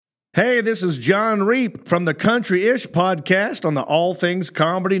Hey, this is John Reap from the Country-ish podcast on the All Things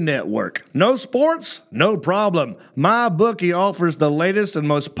Comedy Network. No sports? No problem. MyBookie offers the latest and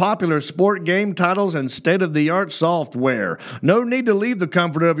most popular sport game titles and state-of-the-art software. No need to leave the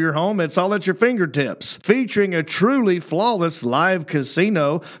comfort of your home. It's all at your fingertips. Featuring a truly flawless live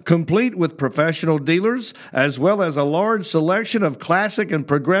casino, complete with professional dealers, as well as a large selection of classic and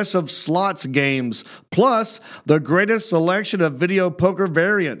progressive slots games, plus the greatest selection of video poker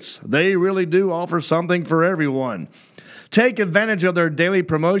variants. They really do offer something for everyone. Take advantage of their daily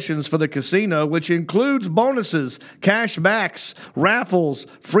promotions for the casino, which includes bonuses, cash backs, raffles,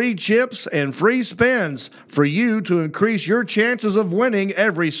 free chips, and free spins for you to increase your chances of winning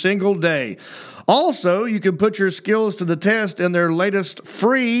every single day. Also, you can put your skills to the test in their latest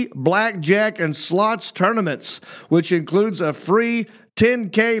free blackjack and slots tournaments, which includes a free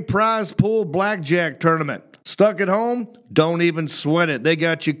 $10K prize pool blackjack tournament. Stuck at home? Don't even sweat it. They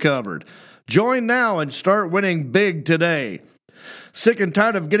got you covered. Join now and start winning big today. Sick and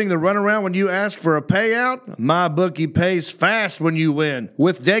tired of getting the runaround when you ask for a payout? MyBookie pays fast when you win.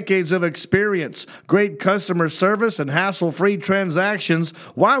 With decades of experience, great customer service, and hassle-free transactions,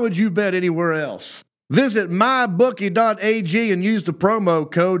 why would you bet anywhere else? Visit mybookie.ag and use the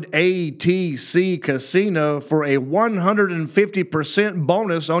promo code ATCCasino for a 150%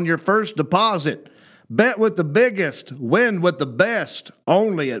 bonus on your first deposit. Bet with the biggest, win with the best,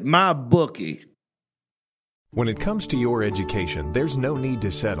 only at MyBookie. When it comes to your education, there's no need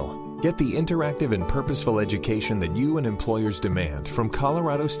to settle. Get the interactive and purposeful education that you and employers demand from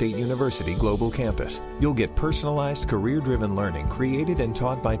Colorado State University Global Campus. You'll get personalized, career-driven learning created and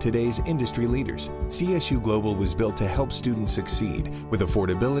taught by today's industry leaders. CSU Global was built to help students succeed with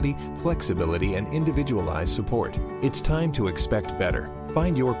affordability, flexibility, and individualized support. It's time to expect better.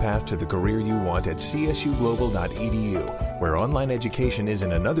 Find your path to the career you want at csuglobal.edu, where online education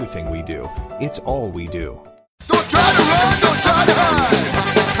isn't another thing we do, it's all we do. Don't try to run, don't try to hide.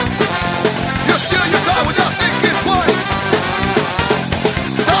 You steal your car without thinking twice.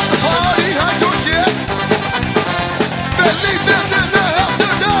 Stop the party, hide your shit. Felipe is in the house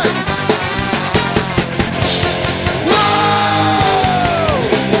tonight. Whoa!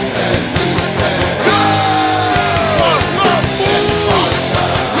 Go! What's up, fool?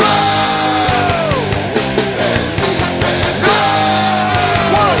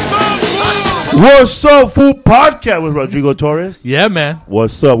 What's up, Food Podcast with Rodrigo Torres. Yeah, man.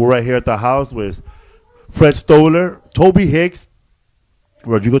 What's up? We're right here at the house with Fred Stoller, Tobe Hixx,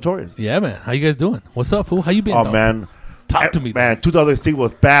 Rodrigo Torres. Yeah, man. How you guys doing? What's up, fool? How you been? Oh, dog? man. Talk to me, man. 2016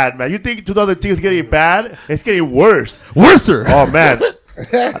 was bad, man. You think 2016 is getting bad? It's getting worse. Worser. Oh, man.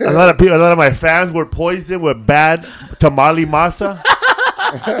 a lot of my fans were poisoned with bad tamale masa.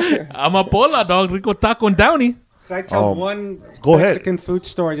 Amapola, dog. Rico Taco and Downey. Can I tell one go Mexican ahead. food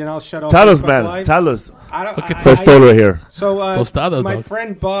story, then I'll shut off? Tell us, Facebook man. Live? Tell us. Fred Stoller here. So Tostadas, my dog.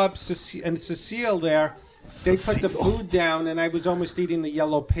 friend Bob and Cecile there, they put the food down, and I was almost eating the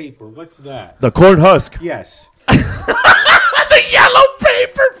yellow paper. What's that? The corn husk. Yes. The yellow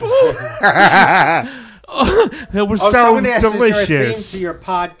paper, fool. It was so someone asked, is there a theme delicious. to your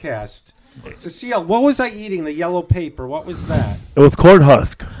podcast? Cecile, what was I eating? The yellow paper. What was that? It was corn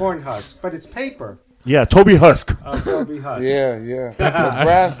husk. Corn husk, but it's paper. Yeah, Toby Husk. Toby husk. Yeah.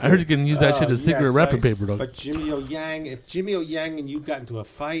 I heard you can use that shit as secret yes, wrapping paper, dog. But Jimmy O Yang, if Jimmy O Yang and you got into a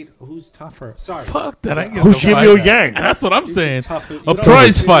fight, who's tougher? Sorry. Fuck that. I ain't Who's Jimmy O Yang? And that's what I'm saying. A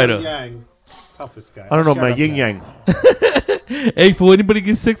prize fighter. Yang, toughest guy. I don't know, Shut man. up, Yin Yang. Hey, fool, anybody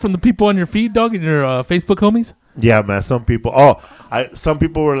get sick from the people on your feed, dog, and your Facebook homies? Yeah, man. Some people. Some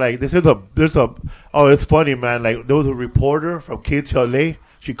people were like, it's funny, man. Like there was a reporter from KTLA.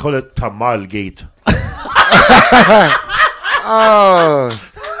 She called it Tamal Gate. Oh,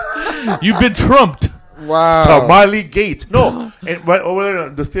 You've been trumped. wow. Tamale Gate. No, and right over there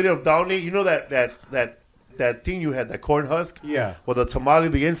in the city of Downey, you know that thing you had, that corn husk? Yeah. Well, the tamale,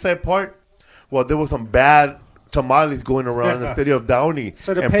 the inside part, well, there was some bad tamales going around in the city of Downey.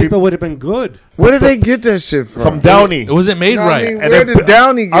 So the paper would have been good. Where did they get that shit from? Downey. It wasn't made No, I right. mean, where did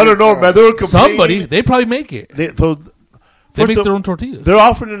Downey get I don't it know, from? man. They were complaining. Somebody, they probably make it. They make their own tortillas. They're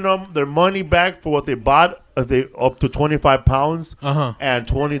offering them their money back for what they bought. They up to 25 pounds and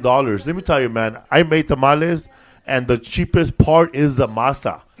 $20. Let me tell you, man. I made tamales, and the cheapest part is the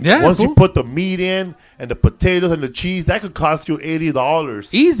masa. Yeah, once fool. you put the meat in and the potatoes and the cheese, that could cost you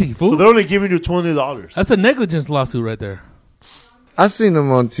 $80. Easy, fool. So they're only giving you $20. That's a negligence lawsuit right there. I seen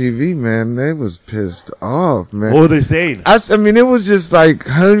them on TV, man. They was pissed off, man. What were they saying? I mean, it was just like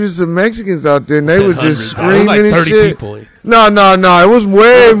hundreds of Mexicans out there, and they was just screaming like 30 and shit. people. No. It was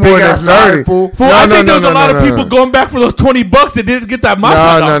way more than 30. Fool, I think there was a lot of people going back for those $20 that didn't get that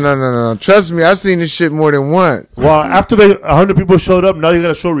masa. No. Trust me, I seen this shit more than once. Well, after 100 people showed up, now you got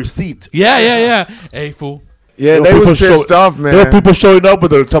to show receipt. Yeah. Hey, fool. Yeah, they was pissed off, man. There were people showing up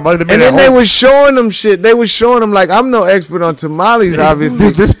with their tamales. And then they was showing them shit. They was showing them like, I'm no expert on tamales, obviously.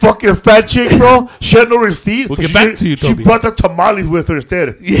 This fucking fat chick, bro, she had no receipt. We'll get back to you, Toby. She brought the tamales with her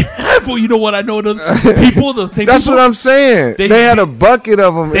instead. Yeah, well, you know what? I know the people, the same That's people. what I'm saying. They had a bucket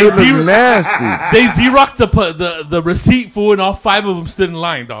of them. It was nasty. They Xeroxed the receipt, fool, and all 5 of them stood in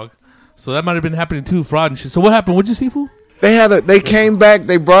line, dog. So that might have been happening too, fraud and shit. So what happened? What'd you see, fool? They came back.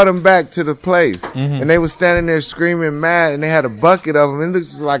 They brought them back to the place, and they was standing there screaming mad. And they had a bucket of them. It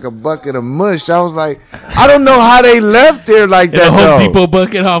looks just like a bucket of mush. I was like, I don't know how they left there like that. The Home Depot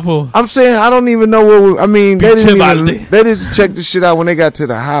bucket, fool. I'm saying I don't even know where. I mean, they didn't check the shit out when they got to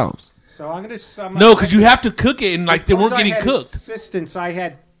the house. So I'm gonna no, because you have to cook it, and like they weren't getting cooked. Assistance. I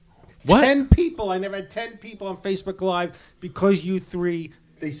had what? 10 people. I never had 10 people on Facebook Live because you 3.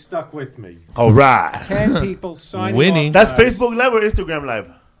 They stuck with me. All right. 10 people signing Winning. off. That's Facebook Live or Instagram Live?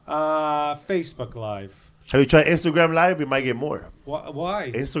 Facebook Live. Have you tried Instagram Live? You might get more.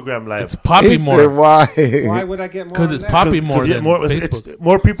 Why? Instagram Live. It's popping more. Why? Why would I get more? Because it's popping more than Facebook.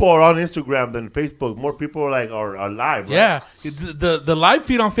 More people are on Instagram than Facebook. More people are live. Right? Yeah. The live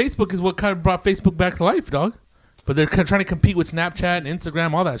feed on Facebook is what kind of brought Facebook back to life, dog. But they're trying to compete with Snapchat and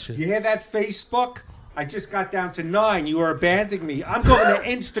Instagram, all that shit. You hear that, Facebook? I just got down to 9. You are abandoning me. I'm going to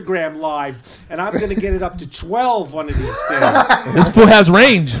Instagram Live, and I'm going to get it up to 12 one of these days. This fool has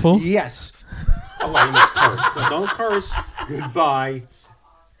range, fool. Yes. Oh, I must curse. No, don't curse. Goodbye.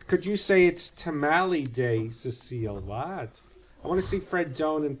 Could you say it's Tamale Day, Cecile? What? I want to see Fred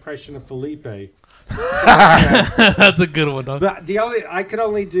Doan impression of Felipe. That's a good one, dog. But I could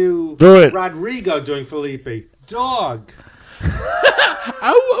only do it. Rodrigo doing Felipe. Dog.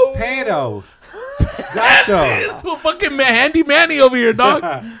 Ow. Pedo. Gato. This fool fucking handy manny over here, dog.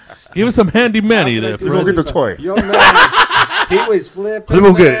 Give us some handy manny there, Let me go Fred. get the toy. Yo, man. He was flipping, Let me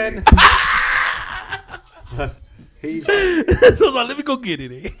go get man. He's So let me go get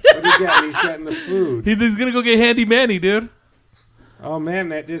it. what he getting? He's getting the food. He's gonna go get handy manny, dude. Oh man,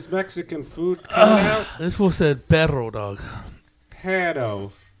 there's Mexican food coming out. This fool said perro, dog.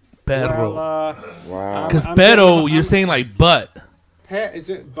 Pedo. Perro. Wow. Because pedo, you're saying like butt. Is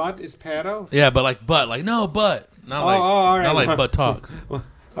it butt? Is pedo? Yeah, but like butt. Like, no, butt. Not like, all right. not like butt talks.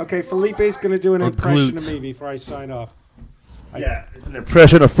 Okay, Felipe's going to do an Or impression glutes. of me before I sign off. Yeah, it's an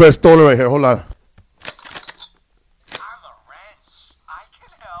impression of Fred Stoller right here. Hold on. I'm a wrench. I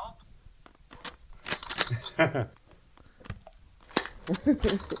can help.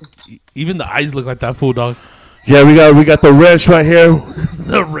 Even the eyes look like that fool, dog. Yeah, we got the wrench right here.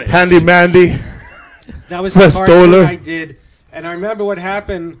 The wrench. Handy Mandy. That was Fred the cartoon Stoller. I did. And I remember what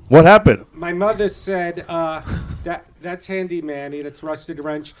happened. What happened? My mother said, that's Handy Manny, that's Rusted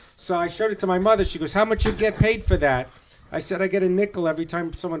Wrench. So I showed it to my mother. She goes, how much you get paid for that? I said, I get a nickel every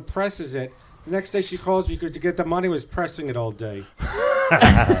time someone presses it. The next day she calls me because to get the money was pressing it all day.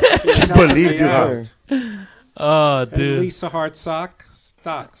 She believed you, huh? Oh, And dude. Lisa Hart sock.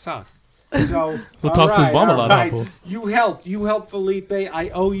 So, Who talks to his mom a lot, right. huh, fool? You helped Felipe. I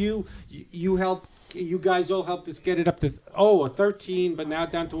owe you. You helped. You guys all helped us get it up to a 13, but now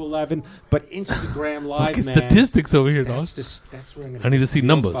down to 11. But Instagram Live, Look at man. statistics over here, dog. That's where I'm gonna I need to see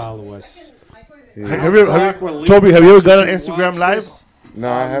numbers. Follow us. Toby, have you ever gone on Instagram Live?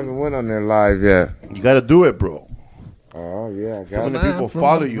 No, I haven't went on there live yet. You got to do it, bro. Oh yeah, I Some of got the it. people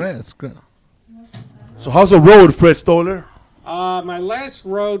follow you. So how's the road, Fred Stoller? My last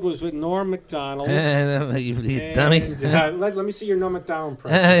road was with Norm McDonald. You dummy. Let me see your Norm McDonald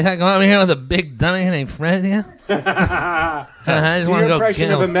impression. Come over here with a big dummy named Fred, yeah? I just Do want to your go impression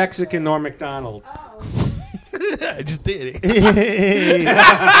kill of a him. Mexican Norm McDonald. I just did it.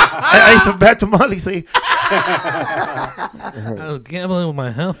 I ate some bad tamales. See? I was gambling with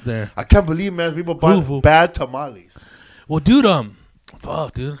my health there. I can't believe, man, people buy bad tamales. Well, dude,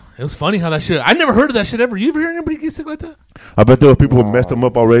 fuck, dude. It was funny how that shit. I never heard of that shit ever. You ever heard anybody get sick like that? I bet there were people who messed them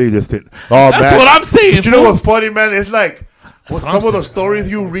up already. Just did. Oh, That's man. what I'm saying. But you know what's funny, man? It's like what some I'm of the saying. stories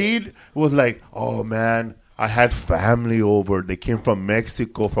you read was like, oh, man, I had family over. They came from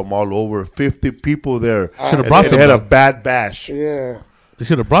Mexico, from all over. 50 people there. Should've brought They some, had a dog. bad bash. Yeah, They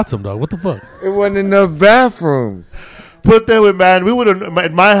should have brought some, dog. What the fuck? it wasn't enough bathrooms. Put that way, man. We would have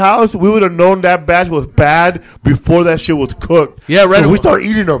at my house. We would have known that bash was bad before that shit was cooked. Yeah, right. So we start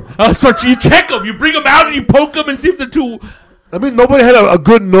eating them. So you check them. You bring them out and you poke them and see if they're too. I mean, nobody had a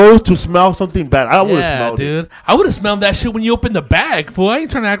good nose to smell something bad. I would have Yeah, smelled it. dude. I would have smelled that shit when you open the bag, fool. I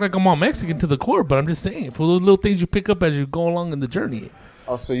ain't trying to act like I'm all Mexican to the core, but I'm just saying, for those little things you pick up as you go along in the journey.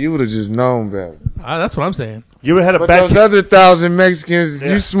 Oh, so you would have just known better. That's what I'm saying. You ever had a But bad those case? other 1,000 Mexicans,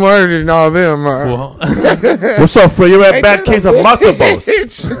 you smarter than all them. Well, What's up, Fred? You ever had a bad case of matzo balls?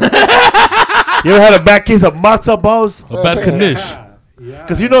 You ever had a bad case of matzo balls? a bad knish. Yeah.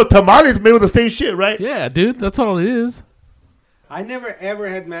 Because you know tamales made with the same shit, right? Yeah, dude. That's all it is. I never ever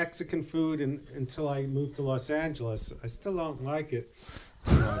had Mexican food until I moved to Los Angeles. I still don't like it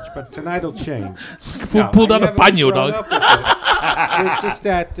too much, but tonight will change. Fool pulled out a paño, dog. It's just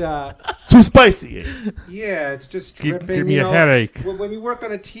that, Too spicy. yeah, it's just Give dripping. me you a know. headache. When you work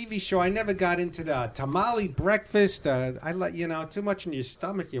on a TV show, I never got into the tamale breakfast. I let too much in your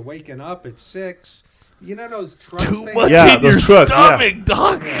stomach. You're waking up at 6. You know those trucks? Too they much have? Yeah, in your those trucks, stomach,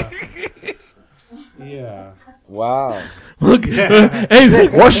 dog. Yeah. Wow. Look, hey,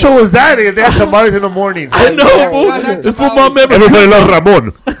 What show was that? They had tamales in the morning. I know, Yeah, fool. why not This fool tamales? mom ever Everybody loves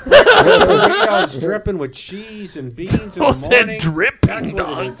Ramon. Burritos dripping with cheese and beans in the Oh, said morning. dripping, That's what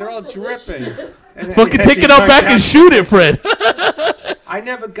dog. it is. They're all dripping. And fucking as take you it out start back down- and shoot it, Fred. I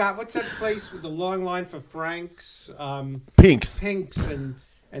never got. What's that place with the long line for Frank's? Pinks. Pinks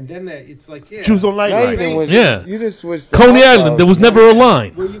and then it's like yeah. Choose on light Now you line. done went- Yeah. You just switched to Coney hot Island, dogs. there was never a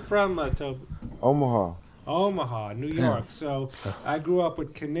line. Where you from, Tobe? Omaha. Omaha, New York. So I grew up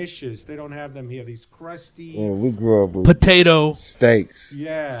with knishes. They don't have them here. These crusty. Yeah, we grew up with Potato. steaks.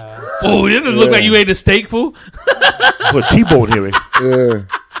 Yeah. Fool, it doesn't look like you ate a steak, fool. With T-bone here. Yeah.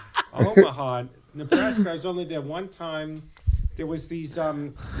 Omaha, Nebraska. I was only there one time. There was these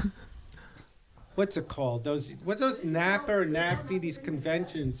what's it called? Those Napa or NACD, these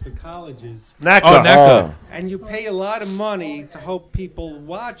conventions for colleges. NACA. Oh, NACA. And you pay a lot of money to hope people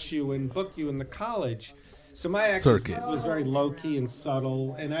watch you and book you in the college. So my act Circuit. was very low key and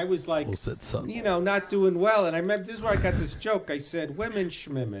subtle, and I was like, Who said subtle? not doing well. And I remember this is where I got this joke. I said, "Women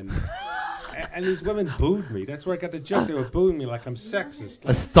schmimmin," and these women booed me. That's where I got the joke. They were booing me like I'm sexist.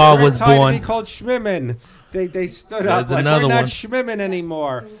 A star They weren't was tired born. to be called schmimmin. They stood up There's like another we're not one. schmimmin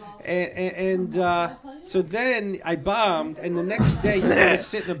anymore. And so then I bombed, and the next day you got to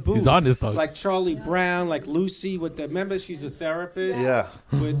sit in a booth. He's on this, dog. Like Charlie Brown, like Lucy with the. Remember, she's a therapist. Yeah.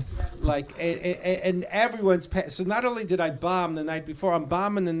 With like, and everyone's. So not only did I bomb the night before, I'm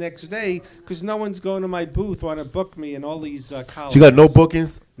bombing the next day because no one's going to my booth want to book me in all these colleges. You got no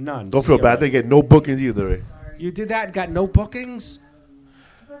bookings? None. Don't feel bad. They get no bookings either. You did that? Got no bookings?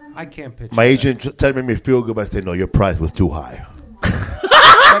 I can't picture. My that. agent tried to make me feel good by saying, no, your price was too high.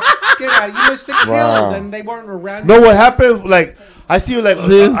 But get out! You must have killed, Wow. and they weren't around. Know what happened? Like, I see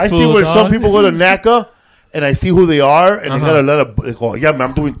This I see fool, where dog. some people go to NACA, and I see who they are, and they got a lot of, they go, yeah,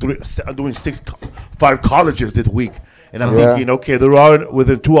 man, I'm doing 5 colleges this week. And I'm Yeah. thinking, okay, they're all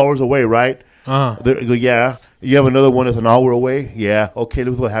within 2 hours away, right? They go, yeah. You have another one that's an hour away? Yeah. Okay,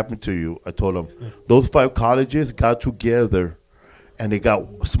 look what happened to you. I told them. Those 5 colleges got together, and they got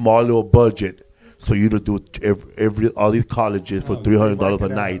a small little budget. So you to do all these colleges for $300 a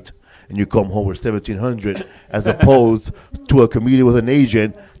night, and you come home with $1,700, as opposed to a comedian with an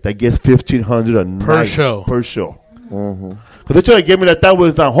agent that gets $1,500 a night Per show. Per show. Because they're trying to get me that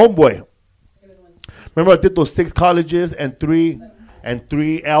was not homeboy. Remember, I did those 6 colleges and 3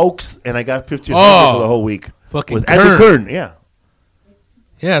 Elks, and I got $1,500 for the whole week. Fucking with Andrew Kern. Kern, yeah.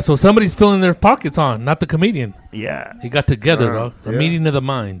 Yeah, so somebody's filling their pockets on, not the comedian. Yeah. He got together, dog. A yeah. meeting of the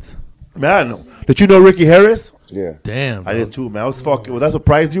minds. Man, did you know Ricky Harris? Yeah. Damn. I did too, man. I was fucking. Will that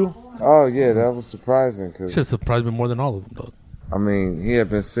surprise you? Oh, yeah, that was surprising because, Should surprise me more than all of them, dog. I mean, he had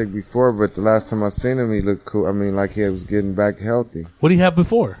been sick before, but the last time I seen him, he looked cool. I mean, like he was getting back healthy. What did he have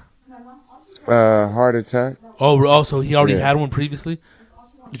before? Heart attack. Oh, so he already Yeah. had one previously?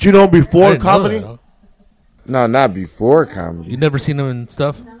 Did you know him I before didn't know comedy? that, dog. No, not before comedy. You never seen him in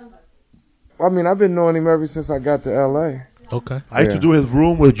stuff? I mean, I've been knowing him ever since I got to L.A. Okay. I used to Yeah. do his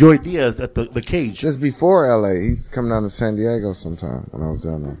room with Joy Diaz at the cage. Just before L.A. He's coming down to San Diego sometime when I was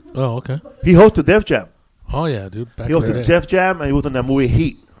down there. Oh, okay. He hosted Def Jam. Oh, yeah, dude. Back He in the hosted day. Def Jam, and he was in that movie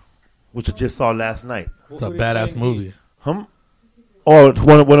Heat, which I just saw last night. It's a badass movie. Or it's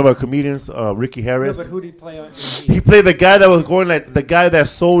one of our comedians, Ricky No, Harris. but who did he play on? He played the guy that was going like the guy that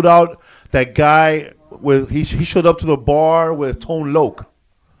sold out. That guy with he showed up to the bar with Tone Loc.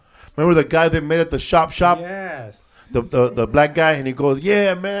 Remember the guy that met at the shop? Yes. The black guy, and he goes,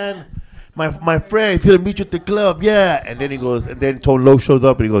 "Yeah, man, my friend, he's gonna meet you at the club, yeah." And then he goes, and then Tone Loc shows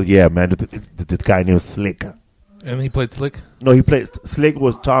up, and he goes, "Yeah, man, this guy named Slick." And he played Slick? No, he played Slick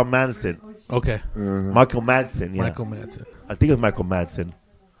was Tom Madison, Okay. Michael Madsen, yeah. Michael Madsen. I think it's Michael Madsen.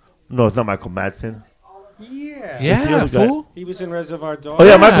 No, it's not Michael Madsen. Yeah. Yeah, other guy. fool. He was in Reservoir Dogs. Oh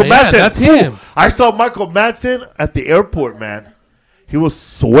yeah, Michael yeah, Madsen. that's Fool. him. I saw Michael Madsen at the airport, man. He was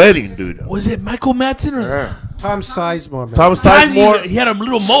sweating, dude. Was it Michael Madsen or Tom Sizemore, man. Tom Sizemore. He had a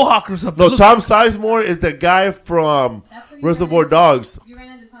little mohawk or something. No, Look. Tom Sizemore is the guy from Reservoir Dogs. You ran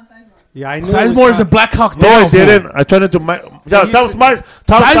into Tom Sizemore. Yeah, I knew. Sizemore is a Black Hawk No, Down. I didn't. I turned into my. Yeah, you Tom said-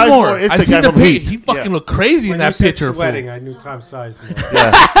 Sizemore is I the seen guy the from pic. Heat. He fucking Yeah. looked crazy When in you that said picture. sweating, Fool. I knew Tom Sizemore.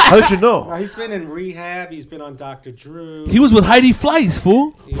 Yeah. How did you know? He's been in rehab. He's been on Dr. Drew. He was with Heidi Fleiss,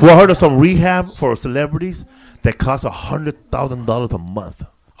 fool. Well, I heard of some rehab for celebrities that costs $100,000 a month.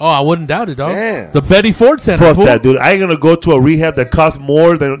 Oh, I wouldn't doubt it, dog. Damn. The Betty Ford Center, Fuck fool. that, dude. I ain't gonna go to a rehab that costs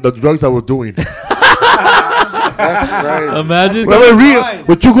more than the drugs I was doing. That's crazy. Imagine.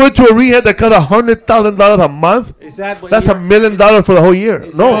 Would you go to a rehab that costs $100,000 a month? Is that what That's you're- $1 million for the whole year.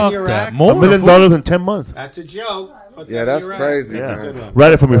 Is No, that your Fuck that. act? More, $1 million fool. in 10 months. That's a joke. But Yeah, that's your act. crazy. That's a man. good one.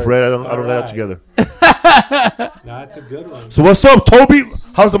 Write it for me, Fred. I don't got it Alright. together. No, that's a good one. So what's up, Toby?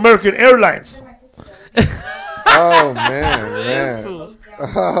 How's American Airlines? Oh man.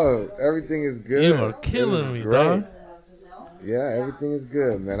 Oh, everything is good. You are It killing is me, great. dog. Yeah, everything is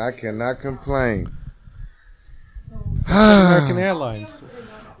good, man. I cannot complain. American Airlines.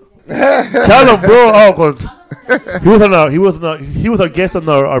 Tell him, bro. Oh, 'cause he was a guest on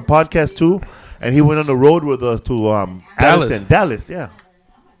our podcast too, and he went on the road with us to Dallas, yeah.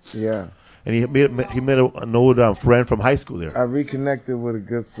 Yeah, And he met an old friend from high school there. I reconnected with a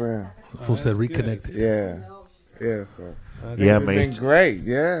good friend. Fool said reconnected. Yeah. So Yeah, it's been man. great.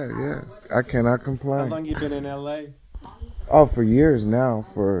 Yeah. I cannot How complain. long you been in L.A.? Oh, for years now,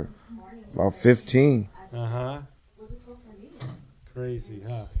 for about 15. Uh-huh. Crazy,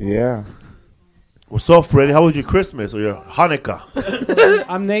 huh? Yeah. What's up, Freddie? How was your Christmas or your Hanukkah?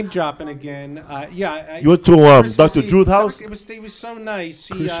 I'm name dropping again. You went to Christmas Dr. Eve, Drew's house? It was so nice.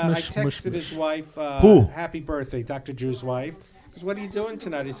 I Christmas, texted his wife, Who? happy birthday, Dr. Drew's wife. Because what are you doing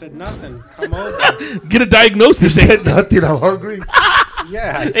tonight? He said, nothing. Come over. Get a diagnosis. He said nothing. I'm hungry.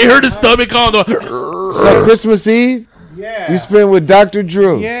 Yeah. They heard his stomach on the. So Christmas Eve, Yeah. you spent with Dr.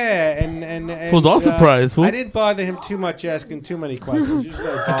 Drew. Yeah, and Was all surprised, fool. I didn't bother him too much asking too many questions. Usually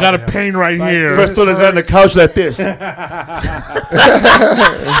I Got a bother him. pain right But here. First one is on the couch like this.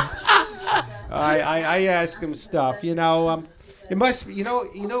 I ask him stuff. It must be,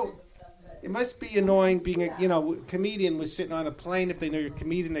 it must be annoying being a comedian was sitting on a plane. If they know you're a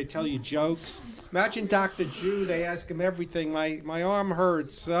comedian, they tell you jokes. Imagine Dr. Drew. They ask him everything. My arm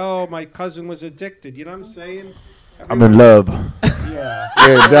hurts. Oh, my cousin was addicted. You know what I'm saying? I'm in love. Yeah.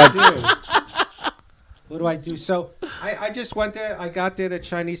 Yeah, What Dr. do I do? What do I do? So I just went there. I got there. The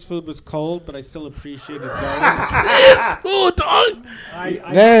Chinese food was cold, but I still appreciated going. Yes, fool, dog.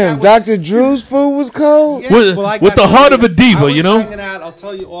 Damn, Dr. Drew's food was cold? Yeah, With- I with got the heart to- of a diva, I was you know? hanging out, I'll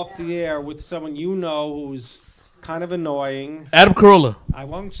tell you off the air, with someone you know who's kind of annoying. Adam Carolla. I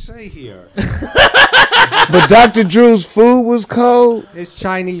won't say here. But Dr. Drew's food was cold? It's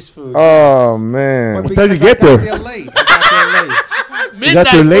Chinese food. Oh, man. What time you Because get I there? got there late. I got there late. You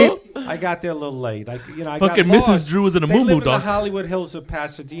got there late? I got there a little late. I got Fucking lost. Mrs. Drew was in a They moo-moo, live in the dog. Hollywood Hills of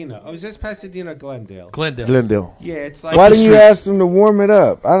Pasadena. Oh, is this Pasadena or Glendale? Glendale. Glendale. Yeah, it's like Why didn't you ask them to warm it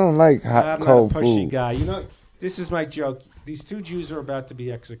up? I don't like hot, I'm cold not a pushy food. guy. This is my joke. These two Jews are about to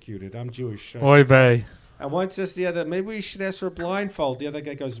be executed. I'm Jewish. Oy vey. And one says to the other, maybe we should ask for a blindfold. The other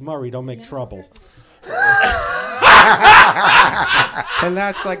guy goes, Murray, don't make trouble. And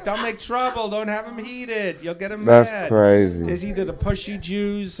that's like, don't make trouble. Don't have him heated. You'll get him That's mad. crazy. There's either the pushy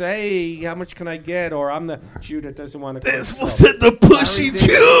Jews, hey, how much can I get? Or I'm the Jew that doesn't want to This cause was trouble. it, the pushy Larry David.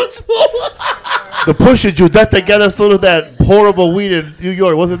 Jews, fool. The Pusher Jew, that the guy that sold that horrible weed in New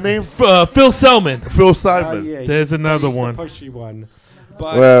York. What's his name? Phil Selman. Phil Oh, Simon. yeah, There's another he's one. The pushy one.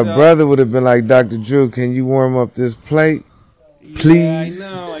 But, Well, brother would have been like, Dr. Drew, can you warm up this plate? Please. Yeah,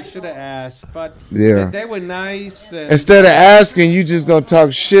 I know. I should have asked. But Yeah. they were nice. And Instead of asking, you just going to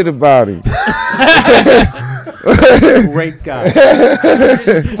talk shit about him. great guy.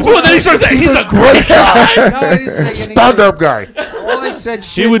 Fool, then he starts saying, he's a great guy. No, I didn't say anything. Stand-up guy. All I said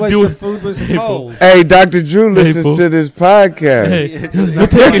shit would was do the it. food was Hey, cold. Hey, Dr. Drew Hey, listens fool. to this podcast. Hey, It's he'll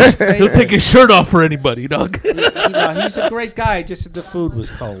not he'll take his shirt off for anybody, dog. He's a great guy. Just that the food was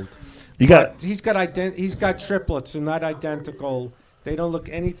cold. You got. He's got triplets. They're not identical. They don't look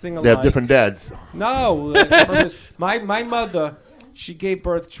anything alike. They have different dads. No, my mother, she gave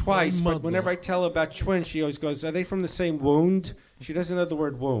birth twice. But whenever I tell her about twins, she always goes, "Are they from the same wound?" She doesn't know the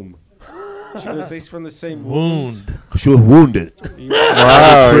word womb. She goes, "They're from the same wound." Wound. She was wounded.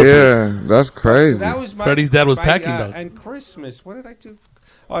 Wow, yeah. That's So crazy. that was my Freddie's dad was packing, dog. And Christmas. What did I do?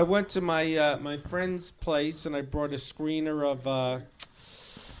 Oh, I went to my my friend's place and I brought a screener of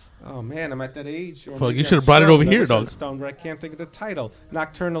Oh man, I'm at that age. Or Fuck, maybe you I'm should have brought it over stoned. I here, wish I was dog. Stoned, but I can't think of the title.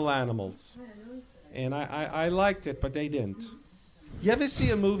 Nocturnal Animals, and I liked it, but they didn't. You ever see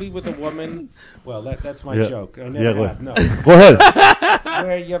a movie with a woman? Well, that's my joke. I never have. No. Go ahead.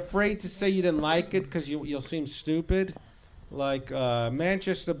 Where you're afraid to say you didn't like it because you'll seem stupid. Like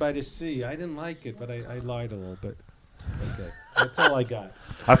Manchester by the Sea. I didn't like it, but I lied a little bit. Okay, that's all I got.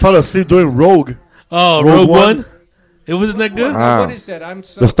 I fell asleep during Rogue. Oh, Rogue Rogue One? One? It wasn't that good? What is that? I'm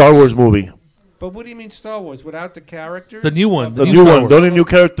so. The Star Wars movie. But what do you mean Star Wars without the characters? The new one. The new new Star one. Wars.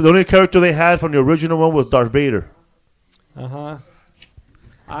 The only character they had from the original one was Darth Vader.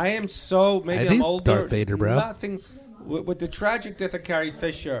 I am so maybe I I'm think older. Darth Vader, bro. Nothing with the tragic death of Carrie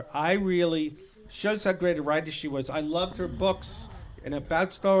Fisher. I really shows how great a writer she was. I loved her books and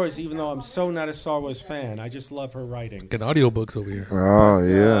about Star Wars, even though I'm so not a Star Wars fan. I just love her writing. Get audiobooks over here. Oh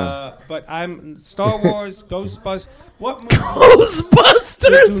yeah. But I'm Star Wars, Ghostbusters. What movies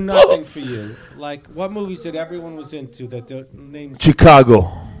Ghostbusters! do nothing for you? Like what movies that everyone was into that the name?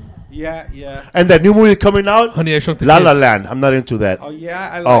 Chicago. Yeah. And that new movie coming out, Honey, I Shrunk the La Kids. La Land. I'm not into that. Oh yeah,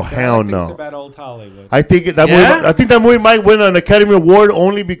 I like Oh, that. hell I think no. It's about old Hollywood. I think Yeah? I think that movie might win an Academy Award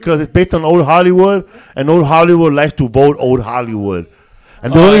only because it's based on old Hollywood, and old Hollywood likes to vote old Hollywood.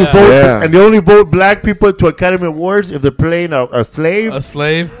 And they only vote black people to Academy Awards if they're playing a slave, A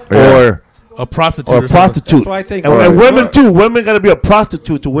slave? or A prostitute. or or a something. prostitute. That's why I think- and women too. Women got to be a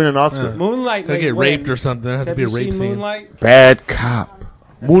prostitute to win an Oscar. Yeah. Moonlight Gotta may get win. raped or something. There has to Have be a you rape seen scene. Moonlight? Bad cop.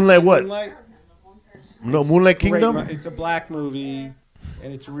 Moonlight what? Moonlight? No, Moonlight Great Kingdom. It's a black movie,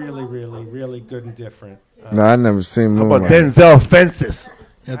 and it's really, really, really good and different. No, I never seen How about Moonlight. Denzel Fences?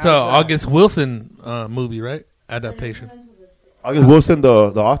 It's a August Wilson movie, right? Adaptation. August Wilson, the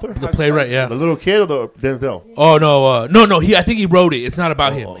author, The playwright, yeah. the little kid, or the Denzel? Oh no, no. I think he wrote it. It's not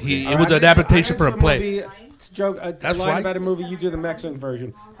about him. It was an adaptation for a play. A That's line right. about a movie. You do the Mexican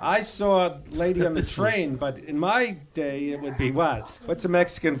version. I saw Lady on the Train, but in my day it would be what? What's the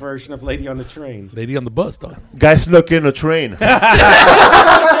Mexican version of Lady on the Train? Lady on the bus, dog. Guy snuck in a train.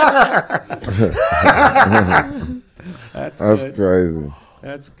 That's good. crazy.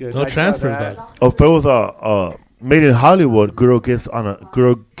 That's good. No I saw transfers, that. dog. Oh, if it was a made in Hollywood, girl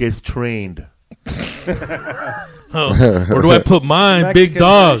gets trained. Oh, where do I put mine, Mexican big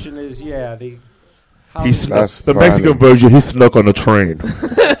dog? version is the. He snuck, That's the funny. Mexican version. He snuck on a train.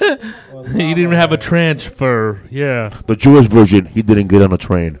 He didn't even have a transfer. Yeah, The Jewish version, he didn't get on a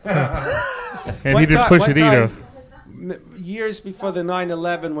train. and he didn't push it either. Years before the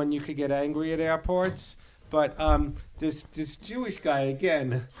 9/11, when you could get angry at airports, but this Jewish guy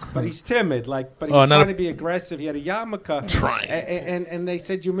again, but he's timid, but he's trying to be aggressive. He had a yarmulke, and they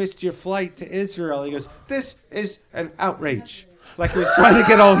said you missed your flight to Israel. He goes, "This is an outrage." Like he was trying to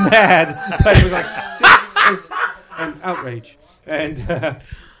get all mad, but he was like, "This is an outrage," and.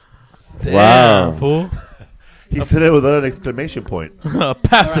 Damn, Wow. fool. He said it without an exclamation point. A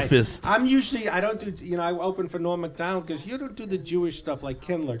pacifist. I'm usually, I don't do, I open for Norm Macdonald because you don't do the Jewish stuff like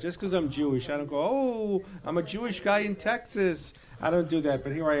Kindler. Just because I'm Jewish, I don't go, oh, I'm a Jewish guy in Texas. I don't do that,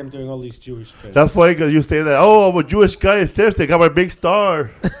 but here I am doing all these Jewish things. That's funny because you say that. Oh, I'm a Jewish guy in Texas. I got my big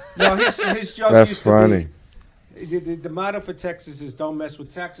star. No, his joke That's used funny. to be, the motto for Texas is don't mess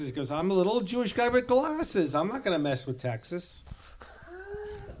with Texas. He goes, I'm a little Jewish guy with glasses. I'm not going to mess with Texas.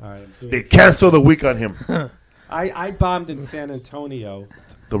 All right, I'm doing They canceled the week on him. I bombed in San Antonio.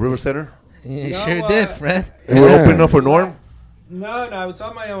 The River Center. You No, sure did, Fred. You were opening up for Norm. No, I was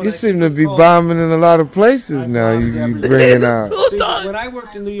on my own. You I seem think to it's be called- bombing in a lot of places I now. bombed You everywhere. bringing out. See, when I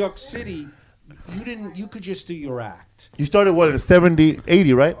worked in New York City, you could just do your act. You started what in 70,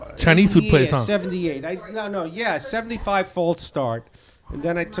 80, right? Chinese food place, huh? 78. 75 false start. And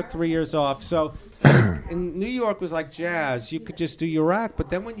then I took 3 years off. So in New York was like jazz. You could just do your act. But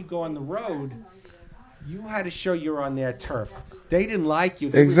then when you go on the road, you had to show you're on their turf. They didn't like you.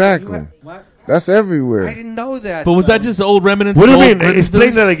 Exactly. What? That's everywhere. I didn't know that. But was that just old remnants? What do you of old mean? Greenville?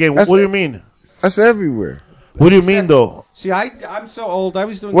 Explain that again. What That's- do you mean? That's everywhere. What do you mean, though? See, I'm so old. I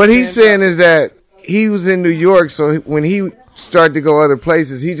was doing What he's stand-up. saying is that he was in New York, so when he started to go other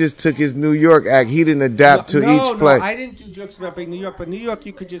places, he just took his New York act. He didn't adapt to each place. No, I didn't do jokes about being New York, but New York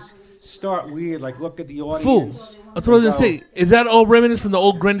you could just start weird, like look at the Fool. audience. That's what I was and gonna say. Is that all remnants from the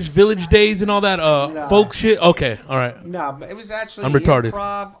old Greenwich Village days and all that folk shit? Okay, all right. No, but it was actually I'm retarded.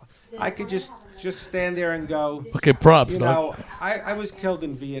 improv. I could just stand there and go. Okay, props, You dog. know, I was killed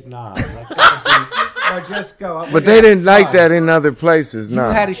in Vietnam. Like, or just go. But they didn't like that in other places. You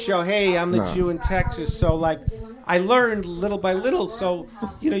No. had to show, hey, I'm the Jew in Texas. So like, I learned little by little. So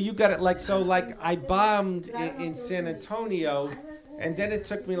you got it. Like I bombed in San Antonio. And then it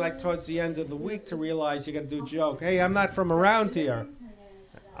took me like towards the end of the week to realize you got to do a joke. Hey, I'm not from around here.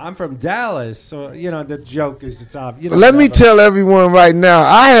 I'm from Dallas, so the joke is it's obvious. Let me tell everyone right now,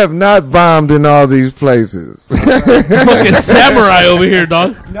 I have not bombed in all these places. Fucking samurai over here,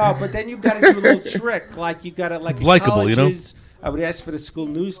 dog. No, but then you got to do a little trick, like you got to It's likable, colleges, I would ask for the school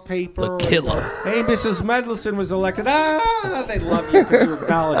newspaper. The killer. Hey, Mrs. Mendelson was elected. They love you because you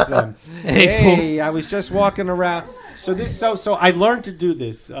acknowledge them. Hey, Hey, I was just walking around. So I learned to do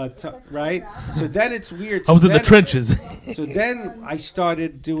this, right? So then it's weird. I was in the trenches. So then I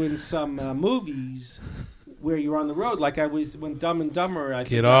started doing some movies where you're on the road, like I was when Dumb and Dumber. I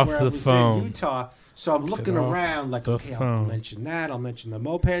Get off where the I was phone. in Utah. So I'm looking around like, okay, I'll phone. mention that. I'll mention the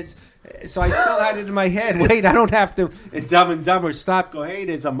mopeds. So I still had it in my head. Wait, I don't have to. And Dumb and Dumber stop. Go, hey,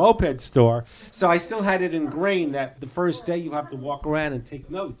 there's a moped store. So I still had it ingrained that the first day you have to walk around and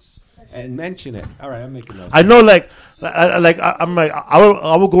take notes and mention it. All right, I'm making notes. I know,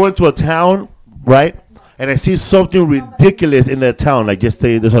 I will go into a town, right? And I see something ridiculous in that town. Like, just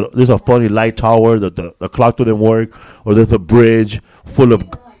say there's a funny light tower, the clock didn't work, or there's a bridge full of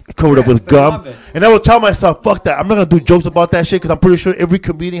covered up with they gum. love it. And I will tell myself, fuck that. I'm not gonna do jokes about that shit because I'm pretty sure every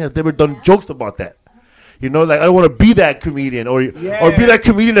comedian has never done jokes about that. I don't want to be that comedian or be that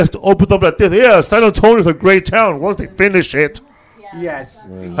comedian that's opened up like this. Yeah, San Antonio is a great town once they finish it. Yes.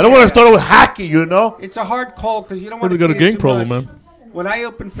 I don't want to start with hacky, It's a hard call because you don't Where want we to got a gang problem, man. When I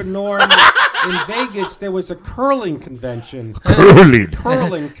opened for Norm in Vegas, there was a curling convention. Curling.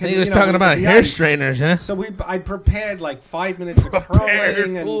 Curling. He was talking about the hair ice. straighteners, huh? So I prepared like 5 minutes of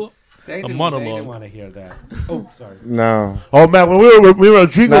curling, and fool. they A didn't monologue. want to hear that. Oh, sorry. No, Oh man, when we were in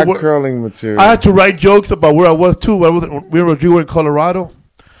Rodrigo, not curling material. I had to write jokes about where I was too. We were in Rodrigo in Colorado,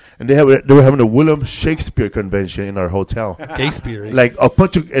 and they were having a William Shakespeare convention in our hotel. Gay spirit. Like a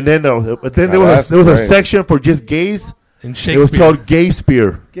bunch of, and then there was that's a great. section for just gays. And It was Shakespeare. called Gay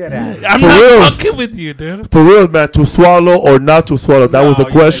Spear. Get out of here. I'm For not reals. fucking with you, dude. For real, man, to swallow or not to swallow? That was the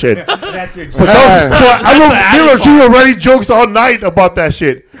question. That's your But we were writing jokes all night about that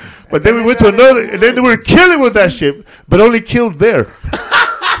shit. But then we went to another, and then they were killing with that shit, but only killed there.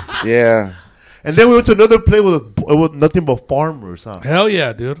 Yeah. And then we went to another place with nothing but farmers, huh? Hell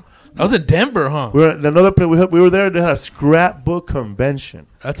yeah, dude. I was in Denver, huh? We were in another place. We were there. They had a scrapbook convention.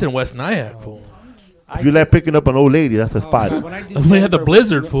 That's in West Nyack, fool. If you like picking up an old lady, that's the spot. When I did We had the Denver,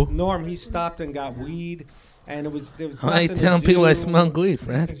 blizzard, fool. Norm, he stopped and got weed, and there was I ain't nothing to telling people I do. smoke weed,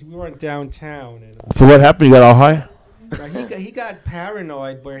 friend. Because we weren't downtown. And, So what happened? You got all high? he got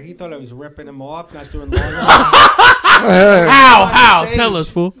paranoid where he thought I was ripping him off, not doing long enough. How? Tell us,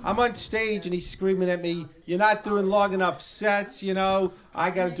 fool. I'm on stage and he's screaming at me, "You're not doing long enough sets,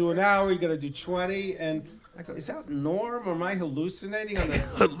 I got to do an hour, you got to do 20." And I go, "Is that Norm or am I hallucinating on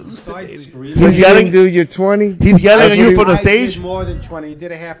the side screen?" So you didn't do your 20? He's yelling at you from the I stage. did more than 20. He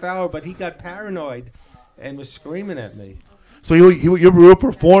did a half hour, but he got paranoid and was screaming at me. So you were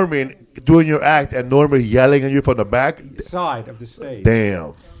performing, doing your act, and Norman yelling at you from the back. Side of the stage.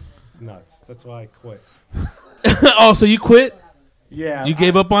 Damn. It's nuts. That's why I quit. Oh, so you quit? Yeah. You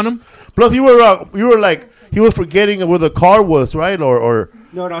gave up on him? Plus, you were like he was forgetting where the car was, right? Or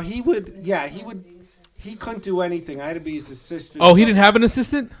No, he would. Yeah, he couldn't do anything. I had to be his assistant. Oh, he didn't have an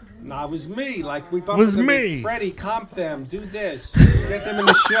assistant? No, it was me. Like we bumped Was into me. Freddie, comp them, do this, get them in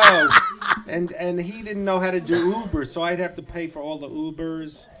the show, and he didn't know how to do Uber, so I'd have to pay for all the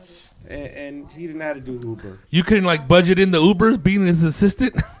Ubers, and he didn't know how to do Uber. You couldn't like budget in the Ubers being his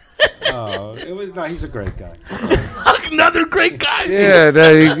assistant? Oh, he's a great guy. Another great guy.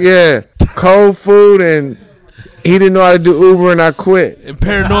 Yeah, cold food, and he didn't know how to do Uber, and I quit. And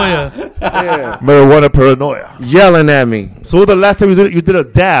paranoia. Yeah, marijuana paranoia. yelling at me. So the last time you did a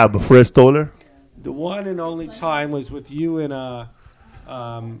dab, Fred Stoller? The one and only time was with you in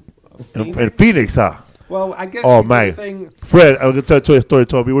Phoenix. In Phoenix, huh? Well, I guess. Oh the man, thing. Fred, I'm gonna tell you a story.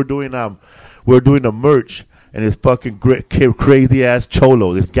 Toby, we were doing a merch, and this fucking crazy ass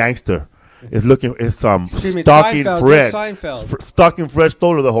cholo, this gangster, is stalking Seinfeld, Fred, Seinfeld. stalking Fred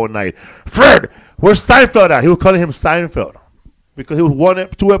Stoller the whole night. Fred, where's Seinfeld at? He was calling him Seinfeld because he was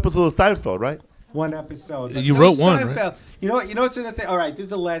 2 episodes of Seinfeld, right? One episode. But You wrote one, right? Seinfeld. You know what's in the thing? All right, this is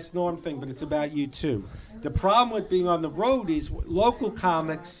the last Norm thing, but it's about you too. The problem with being on the road is local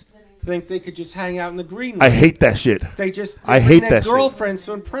comics think they could just hang out in the green room. I hate that shit. They I bring hate their that shit. girlfriends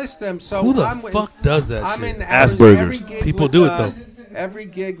to impress them. So Who the I'm fuck does that I'm shit? in Asperger's. every gig People with, do it, though. Every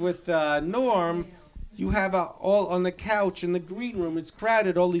gig with Norm, you have all on the couch in the green room. It's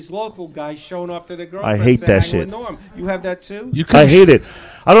crowded. All these local guys showing off to their girlfriends. hate to that hang with shit. Norm. You have that too? You I couldn't hate it.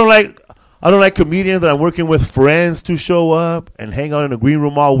 I don't like comedians that I'm working with friends to show up and hang out in the green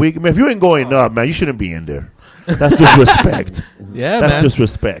room all week. I mean, if you ain't going up, man, you shouldn't be in there. That's disrespect. Yeah, That's man.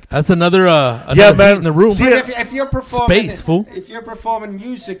 disrespect. That's another man. heat in the room. See, But if you're performing Space, fool. if you're performing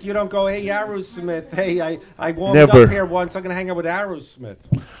music, you don't go, "Hey, Aerosmith. Hey, I warmed Never. up here once. I'm gonna hang out with Aerosmith."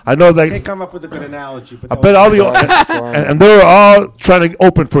 I know, They like, come up with a good analogy, but I that bet all was- the and they were all trying to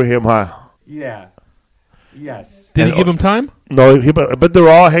open for him, huh? yeah, yes. Did he give him time? No, but they're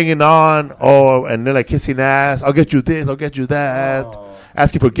all hanging on. Oh, and they're like kissing ass. I'll get you this. I'll get you that.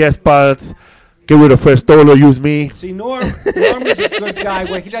 Asking for guest spots. Get rid of Fred Stoller. Use me. See, Norm is a good guy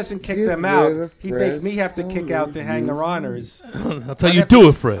where he doesn't kick Get them rid out. of He'd make Fred me have to kick out the hanger-oners. That's how you do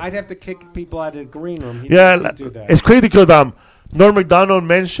it, Fred. I'd have to kick people out of the green room. He Yeah, doesn't do that. it's crazy because Norm Macdonald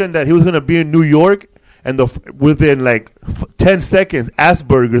mentioned that he was going to be in New York, and within like 10 seconds,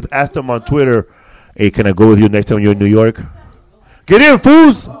 Asperger's asked him on Twitter, "Hey, can I go with you next time you're in New York?" Get in,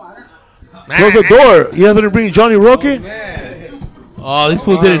 fools! Close the door. You have to bring Johnny Roque? Oh, these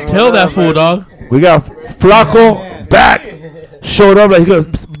fools didn't tell that fool, dog. We got Flaco back. Showed up like he's going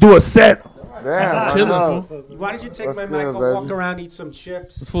to do a set. Damn, I Chilling, know. fool. Why don't you take What's my good, mic and baby? walk around, eat some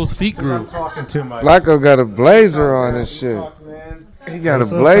chips? This fool's feet grew. I'm talking too much. Flaco got a blazer on and shit. He got a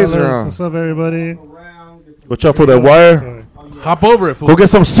blazer on. What's up, everybody? Watch out for that wire. Hop over it, fool. Go get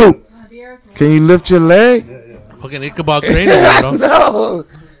some soup. Can you lift your leg? Fucking Ichabod Crane over here, dog. No.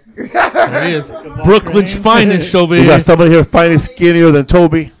 There he is. Brooklyn's finest over We here. got somebody here finally skinnier than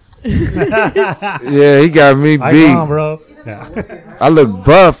Toby. Yeah, he got me I beat. on, bro. Yeah. I look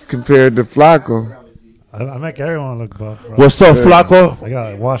buff compared to Flaco. I make everyone look buff, bro. What's up, Flaco? I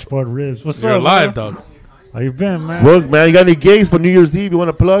got washboard ribs. What's You're up, alive, bro? dog. How you been, man? Look, man, you got any gigs for New Year's Eve you want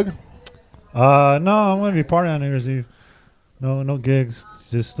to plug? No, I'm gonna be partying on New Year's Eve. No gigs.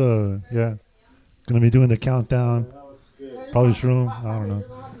 Just yeah, gonna be doing the countdown. Probably shroom. I don't know.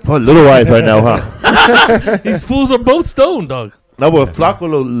 Oh, little eyes right now, huh? These fools are both stoned, dog. No, but Flaco a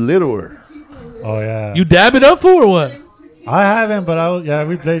little littler. Oh yeah. You dab it up, fool, or what? I haven't, but yeah,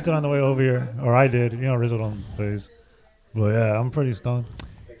 we blazed it on the way over here, or I did. You know, Rizo don't blaze. But yeah, I'm pretty stoned.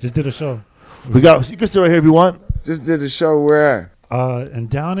 Just did a show. You can sit right here if you want. Just did a show where? In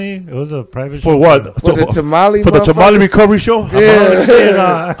Downey, it was a private For show. what? For the tamale For the tamale motherfuckers? recovery show?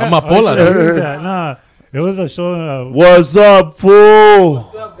 Yeah. Amapola, dog. Nah, it was a show What's up, fool?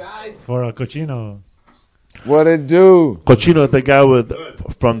 for a cochino. What it do? Cochino is the guy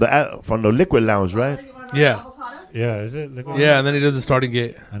from the Liquid Lounge, right? Yeah. Yeah, is it? Yeah, and then he does the starting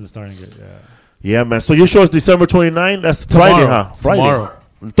gate. And the starting gate, yeah. Yeah, man. So your show is December 29th? That's Tomorrow. Friday, huh? Friday. Tomorrow.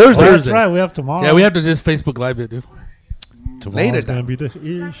 Thursday. Oh, that's Thursday. right. We have tomorrow. Yeah, we have to just Facebook Live it, dude. Tomorrow's later, gonna be the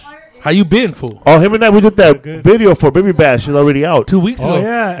ish. How you been, fool? Oh, him and I, we did that Good. video for Baby Bash. It's already out. 2 weeks ago. Oh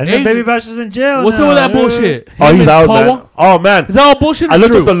yeah, and Hey, then Baby Bash is in jail. What's now, up with that dude. bullshit? Oh, Him he's and out, Paul man. Wall? Oh, man. Is that all bullshit? I or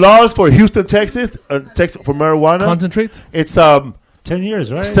looked true? up the laws for Houston, Texas. Texas for marijuana. Concentrates? It's 10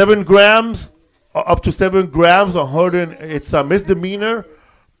 years, right? 7 grams, up to 7 grams. It's a misdemeanor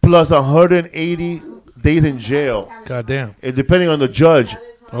plus 180 days in jail. God damn. Depending on the judge.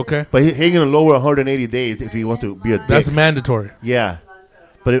 Okay. But he ain't gonna lower 180 days if he wants to be a dick. That's mandatory. Yeah,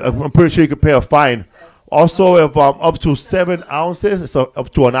 but I'm pretty sure you could pay a fine. Also, if up to 7 ounces, so up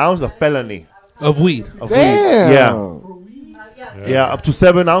to an ounce, a felony. Of weed. Of Damn. weed. Yeah, up to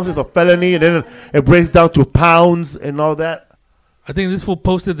 7 ounces, a felony, and then it breaks down to pounds and all that. I think this fool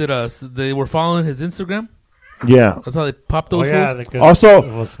posted that they were following his Instagram. Yeah. That's how they popped Oh those yeah. fools.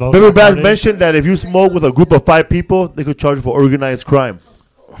 Also, Baby Bash mentioned that if you smoke with a group of 5 people, they could charge you for organized crime.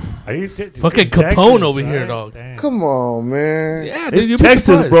 Fucking Capone over here, dog. Damn. Come on, man. Yeah, dude, you'd It's be Texas,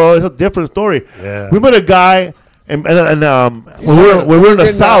 surprised. bro. It's a different story. Yeah. We met a guy, and when we were in the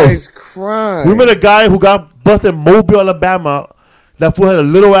South, Organized crime. we met a guy who got busted in Mobile, Alabama. That fool had a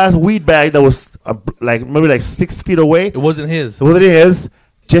little ass weed bag that was maybe 6 feet away. It wasn't his. So what it is,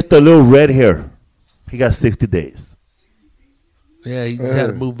 just a little red hair. He got 60 days. Yeah, he just had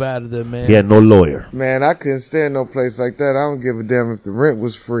to move out of there, man. He had no lawyer. Man, I couldn't stand no place like that. I don't give a damn if the rent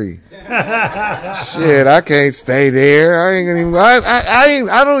was free. Shit, I can't stay there. I ain't gonna even.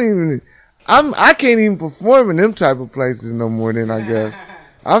 I don't even. I can't even perform in them type of places no more. Then I guess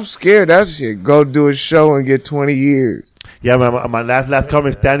I'm scared. That shit. Go do a show and get 20 years. Yeah, man. My last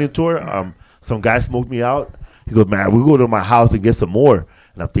comic standing tour, some guy smoked me out. He goes, man, we go to my house and get some more.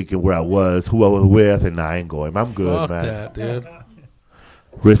 And I'm thinking where I was, who I was with, and I ain't going. I'm good, Fuck man. that, dude.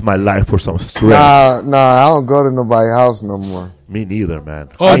 Risk my life for some stress. Nah, I don't go to nobody's house no more. Me neither, man.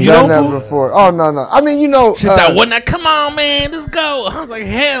 Oh, I've you done don't, that fool? before. Oh no. I mean, Shit, that one night, come on, man, let's go. I was like,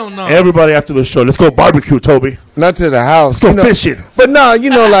 hell no. Everybody after the show, let's go barbecue, Toby. not to the house. Let's go fishing. But no,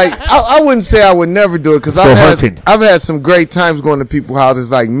 like I wouldn't say I would never do it because Go hunting. I've had some great times going to people's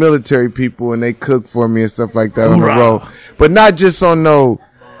houses, like military people, and they cook for me and stuff like that on the road. But not just on no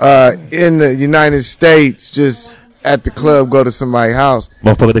in the United States, just at the club, go to somebody's house.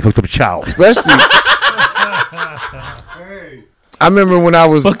 Motherfucker, they cook some chow. Especially, I remember when I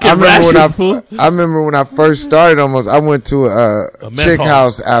was. Fucking I remember rashes, fool. I remember when I first started. Almost, I went to a mess chick hall.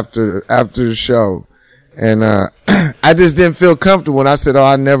 house after the show, and I just didn't feel comfortable. And I said, "Oh,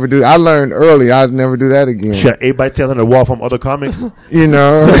 I never do." I learned early. I'd never do that again. Shit, 8x10 on the wall from other comics. You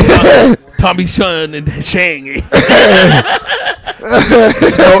know. Tommy Shun and Shang.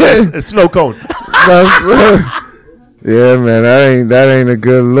 It's snow cone. Yeah, man, that ain't a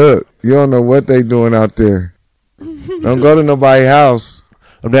good look. You don't know what they doing out there. Don't go to nobody's house.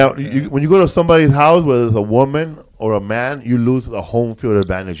 Now, when you go to somebody's house, whether it's a woman or a man, you lose the home field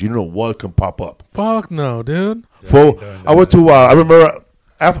advantage. You don't know what can pop up. Fuck no, dude. I went to. I remember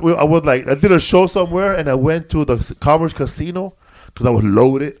I did a show somewhere, and I went to the Commerce Casino because I was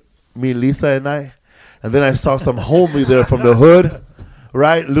loaded. Me and Lisa and I, and then I saw some homie there from the hood,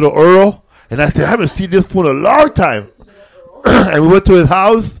 right, little Earl, and I said, I haven't seen this fool in a long time. And we went to his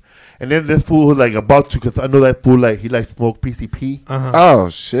house, and then this fool was like about to, because I know that fool he likes to smoke PCP. Uh-huh. Oh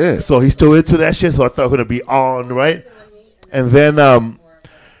shit! So he's still into that shit. So I thought it was gonna be on, right? And then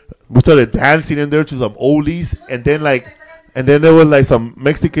we started dancing in there to some oldies, and then there was like some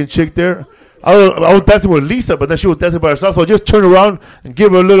Mexican chick there. I was dancing with Lisa, but then she was dancing by herself. So I just turned around and gave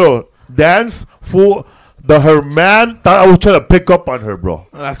her a little dance. Her man thought I was trying to pick up on her, bro.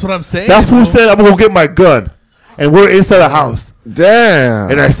 That's what I'm saying. That fool said, I'm going to go get my gun. And we're inside the house. Damn.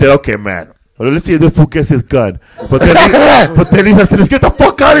 And I said, okay, man. Well, let's see if this fool gets his gun. But then Lisa said, let's get the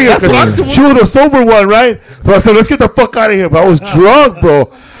fuck out of here. 'Cause she was a sober one, right? So I said, let's get the fuck out of here. But I was drunk,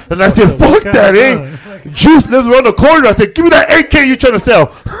 bro. And I said, fuck that, Juice lives around the corner. I said, give me that AK you're trying to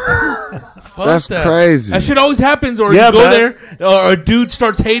sell. That's crazy. That shit always happens, or Yeah, you go man. there, or a dude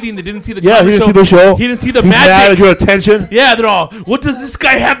starts hating. They didn't see the Yeah, he didn't see the show. He didn't see the He's mad magic. at your attention. Yeah, they're all, what does this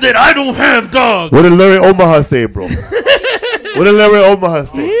guy have that I don't have, dog? What did Larry Omaha say, bro? What did Larry Omaha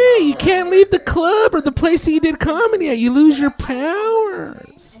say? Yeah, you can't leave the club or the place that you did comedy at. You lose your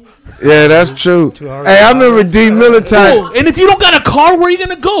powers. Yeah, that's true. Hey, I remember D. Militine. Oh, and if you don't got a car, where are you going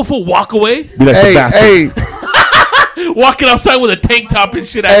to go? For walk away? Be like Sebastian. Hey, Walking outside with a tank top and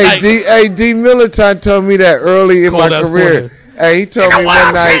shit at night. D. Militine told me that early in my Cold-ass career. forehead. Hey, he told me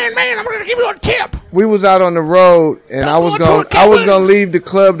one night. Man, I'm going to give you a tip. We was out on the road, and I was gonna leave the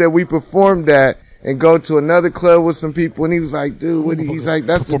club that we performed at and go to another club with some people. And he was like, "Dude, he's like,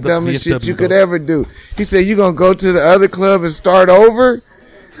 that's the dumbest shit you could ever do." He said, "You gonna go to the other club and start over?"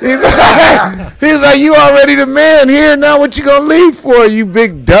 He's like, "You already the man here. Now what you gonna leave for, you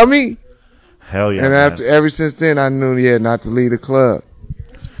big dummy?" Hell yeah. And ever since then, I knew not to leave the club.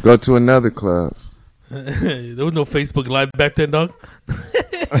 Go to another club. There was no Facebook Live back then, dog.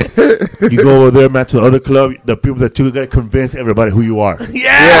 You go over there, man, to the other club, the people that you got to convince everybody who you are.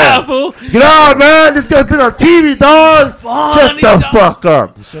 Yeah, fool. Get on, man. This guy's been on TV, dog. Shut the fuck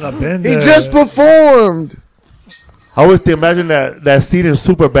up. He just performed. I always imagine that scene in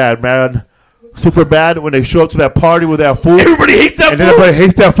Superbad, man. Superbad, when they show up to that party with that fool. Everybody hates that and fool. then everybody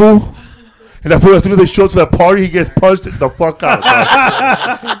hates that fool. And that fool, as soon as they show up to that party, he gets punched the fuck out.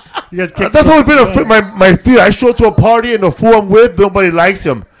 That's always been my fear. I show up to a party and the fool I'm with, nobody likes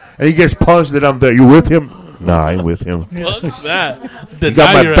him. And he gets punched and I'm there. You with him? Nah, I ain't with him. Fuck that. You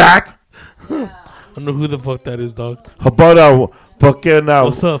got my back? I don't know who the fuck that is, dog. How about fucking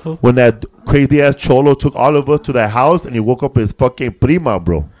What's up, fool? when that crazy ass cholo took all of us to that house and he woke up his fucking prima,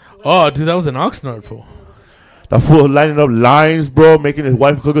 bro. Oh, dude, that was an Oxnard, fool. That fool lining up lines, bro, making his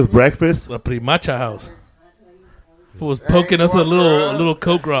wife cook us breakfast. The Primacha house. Fool was poking us with a little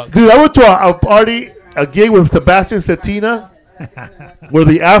coke rock. Dude, I went to a party, a gig with Sebastian Cetina, where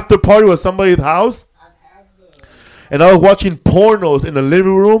the after party was somebody's house, and I was watching pornos in the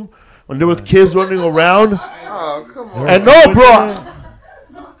living room when there was kids running around. Oh, come on. And no, bro,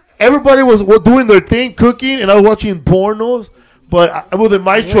 everybody was doing their thing, cooking, and I was watching pornos. But it wasn't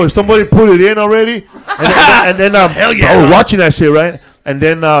my choice. Somebody put it in already, and then Hell yeah, I was watching that shit, right? And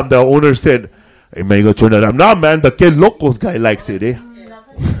then the owner said, "Hey man, you gotta turn that up." Nah, man, the Que Locos guy likes it, eh?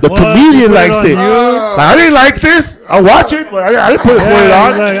 The comedian likes it. I didn't like this. I watch it, but I didn't put it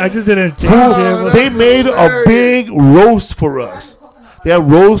on. I just didn't change it. They made a big roast for us. They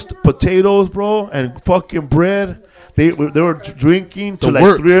had roast potatoes, bro, and fucking bread. They were drinking till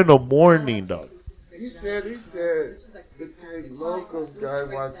like 3 in the morning, dog. He said. The locals guy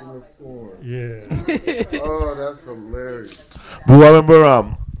watching the porn. Yeah. Oh, that's hilarious. But I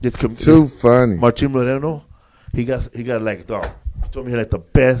remember this Too funny. Martin Moreno. He got like told me he had like the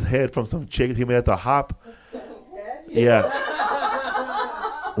best head from some chick he made at the hop. Yeah.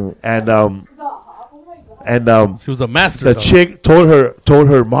 And And She was a master. the dog. chick told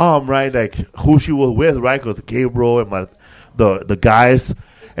her mom, right, like who she was with, right? Because Gabriel and the guys,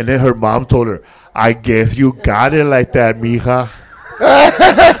 and then her mom told her, "I guess you got it like that, mija."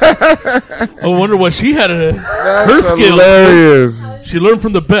 I wonder what she had. Her skills. Hilarious. She learned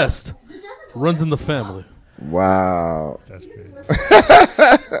from the best. Runs in the family. Wow. That's crazy.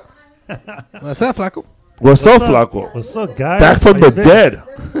 What's that, Flaco? What's up, Flaco? What's up, guys? Back from How the you been? dead.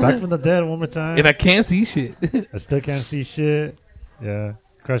 Back from the dead one more time. And I can't see shit. I still can't see shit. Yeah.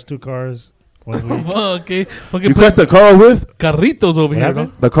 Crashed 2 cars 1 week. Okay. You crashed the car with? Carritos over What here,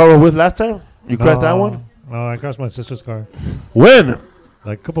 happened? dog. The car with last time? You crashed that one? No, I crashed my sister's car. When?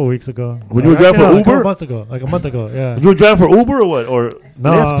 Like a couple of weeks ago. When you were driving for Like a Uber? month ago. Like a month ago, yeah. You were driving for Uber or what? Or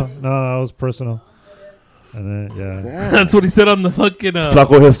No, Lyft? no, that was personal. And then, yeah. That's what he said on the fucking.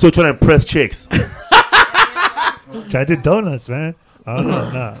 Flaco is still trying to impress chicks. I did donuts, man. I don't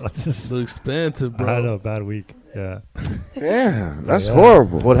know. Nah, let's just. They're expensive, I had bro. a bad week. Yeah. Damn, that's Yeah.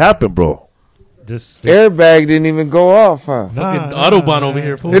 horrible. What happened, bro? Just. Airbag didn't even go off, huh? Fucking Autobahn over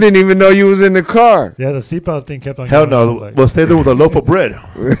here, fool. They didn't even know you was in the car. Yeah, the seatbelt thing kept on Hell going no. off, like- We'll stay there with a loaf of bread.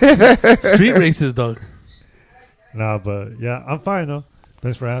 Street races, dog. Nah, but yeah, I'm fine though.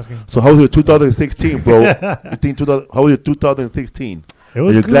 Thanks for asking. So how was your 2016, bro? You think how was your 2016? It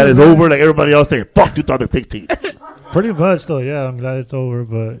was Are you good, glad it's man. over like everybody else saying, fuck 2016? Pretty much though. Yeah, I'm glad it's over.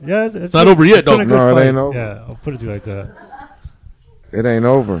 But yeah, it's not over yet, it's been dog. a good No, it fight. ain't over. Yeah, I'll put it to you like that. It ain't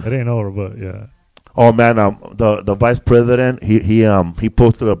over. It ain't over, but yeah. Oh man, the vice president he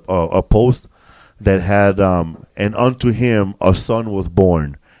posted a post that had and unto him a son was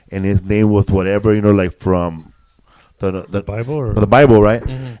born, and his name was whatever, like from the Bible or the Bible, right?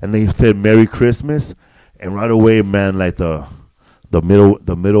 And then he said Merry Christmas, and right away, man, like the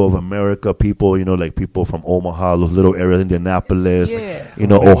middle of America people, like people from Omaha, those little areas, Indianapolis,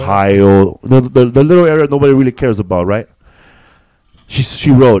 Ohio, the little area nobody really cares about, right?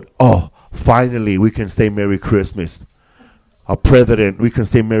 She wrote, "Oh, finally we can say Merry Christmas. A president, we can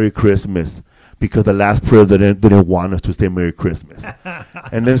say Merry Christmas because the last president didn't want us to say Merry Christmas."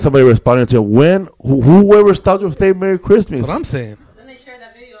 And then somebody responded to him, whoever started to say Merry Christmas. That's what I'm saying.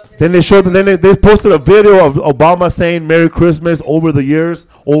 Then they posted a video of Obama saying Merry Christmas over the years,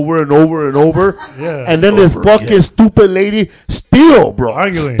 over and over and over. Yeah. And then this fucking stupid lady still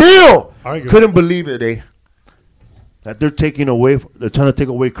Arguing. couldn't believe it, that they're trying to take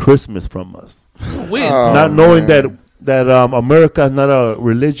away Christmas from us. Wait. Not knowing that America is not a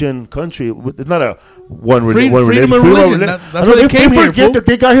religion country. It's not a one religion. Freedom of religion. That's why they came here, forget fool. that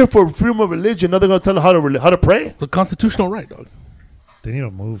they got here for freedom of religion. Now they're going to tell them how to pray. The constitutional right, dog. they need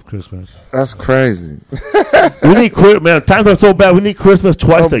to move Christmas. That's crazy. We need man. Times are so bad. We need Christmas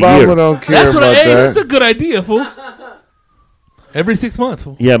twice a Obama year. don't care That's what about that's that. a good idea, fool. Every 6 months,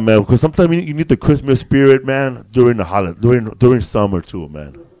 fool. Yeah, man. Because sometimes you need the Christmas spirit, man, during the holiday, during summer too,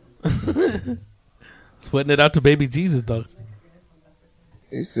 man. Sweating it out to baby Jesus, dog.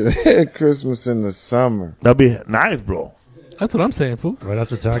 He said Christmas in the summer. That'd be nice, bro. That's what I'm saying, fool. Right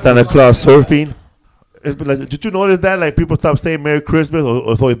after taxes. Santa Claus surfing. It's been like, did you notice that? Like people stop saying Merry Christmas,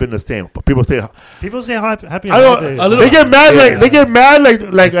 or it's always been the same. But people say, People say happy I don't. holidays. They get mad Yeah. like they get mad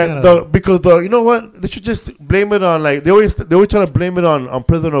like Yeah. because you know what, they should just blame it on like they always try to blame it on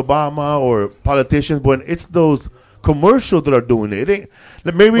President Obama or politicians when it's those commercials that are doing it. It ain't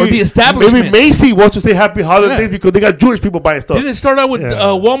like maybe Or the establishment. Maybe Macy wants to say Happy Holidays Yeah. because they got Jewish people buying stuff. Didn't it start out with Yeah.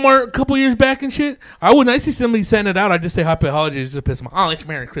 Walmart a couple years back and shit? When I see somebody send it out, I just say Happy Holidays just to piss them off. Oh, it's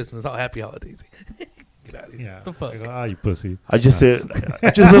Merry Christmas. Oh, Happy Holidays. Get out of here. Yeah. The fuck? Like, you pussy. I just said, I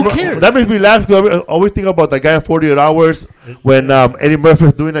just remember cares? that makes me laugh because I always think about the guy in 48 Hours when Eddie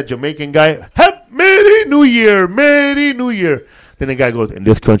Murphy's doing that Jamaican guy. Merry New Year, Merry New Year. Then the guy goes, in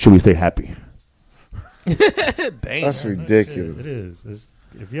this country we say happy. Dang. That's ridiculous. It is.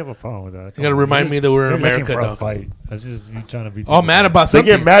 If you have a problem with that, You gotta remind me that we're in you're looking America, for a dog. fight. That's just you trying to be. All mad about They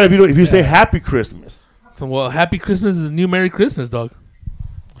something. get mad if you say Happy Christmas. So, well, Happy Christmas is the new Merry Christmas, dog.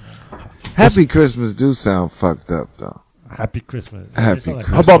 Happy Christmas do sound fucked up though. Happy Christmas. Happy You sound like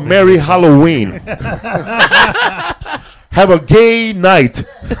How about Merry Halloween? Have a gay night.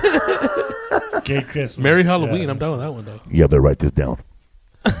 Gay Christmas. Merry Halloween. Yeah. I'm done with that one, dog. You better write this down.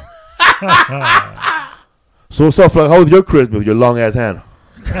 So stuff like, how was your Christmas with your long ass hand?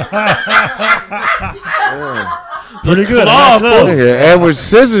 Pretty good. Claw, Close. Look at Edward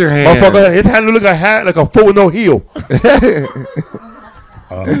Scissorhands. Motherfucker, his hand look like a hat, like a foot with no heel.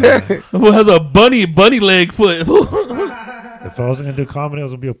 Who has a bunny leg foot? If I wasn't gonna do comedy, I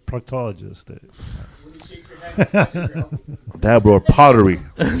was gonna be a proctologist. That bro, pottery.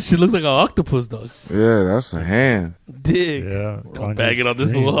 She looks like an octopus, dog. Yeah, that's a hand. Dig. Yeah. I'm bagging on this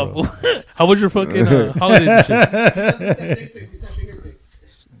dream, fool. bro. How was your fucking holidays and shit?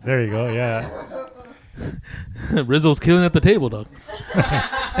 There you go. Yeah. Rizzo's killing at the table, dog.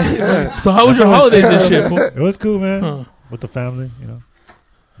 So how was your holidays and shit, fool? It was cool, man. Huh. With the family, you know.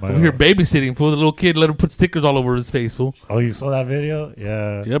 Over here babysitting, fool. The little kid let him put stickers all over his face, fool. Oh, you saw that video?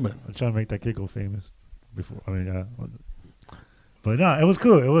 Yeah. Yeah, man. I'm trying to make that kid go famous. Before, I mean, yeah. But no, it was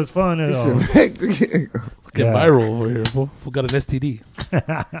cool. It was fun. He said, make the kid go. Fucking viral over here, fool. Fool got an STD.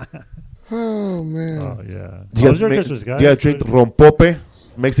 Oh, man. Oh, yeah. You How was your guys Christmas, guys? You gotta drink rompope,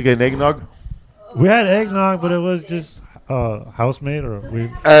 Mexican eggnog. We had eggnog, but it was just house-made. Or we.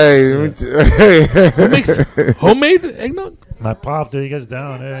 Hey. Who makes homemade eggnog? My pop, dude, he gets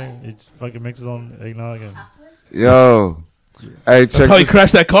down. Hey, he just fucking makes his own eggnog. And Yo. Hey, check That's how he this.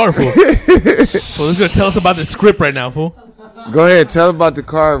 crashed that car, fool. Fool, he's gonna tell us about the script right now, fool. Go ahead. Tell about the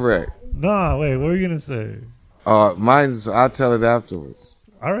car wreck. no, wait, what were you going to say? Mine's, I'll tell it afterwards.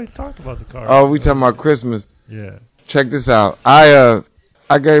 I already talked about the car. Oh, we talking about Christmas. Yeah. Check this out. I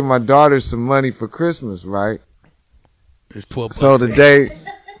gave my daughter some money for Christmas, right? There's 12 So bucks.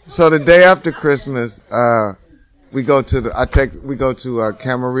 the day after Christmas, we go to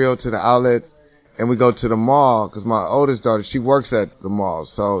Camarillo to the outlets, and we go to the mall because my oldest daughter, she works at the mall,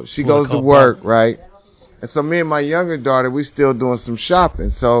 so she goes to work, right? And so me and my younger daughter, we still doing some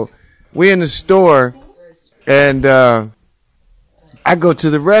shopping. So we in the store, and I go to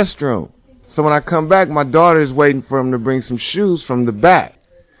the restroom. So when I come back, my daughter is waiting for him to bring some shoes from the back.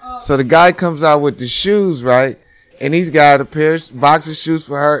 So the guy comes out with the shoes, right? And he's got a box of shoes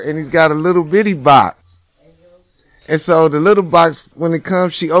for her, and he's got a little bitty box. And so the little box, when it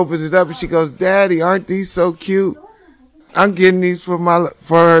comes, she opens it up and she goes, "Daddy, aren't these so cute? I'm getting these for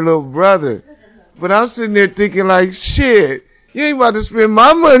her little brother." But I'm sitting there thinking like, shit, you ain't about to spend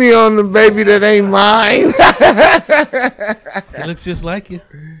my money on the baby that ain't mine. It looks just like you.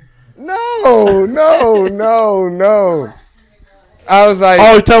 No. I was like,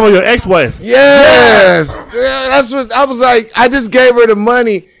 Oh, you're talking about your ex-wife. yes. Yeah, that's what I was like. I just gave her the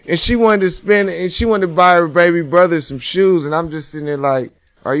money and she wanted to spend it and she wanted to buy her baby brother some shoes. And I'm just sitting there like,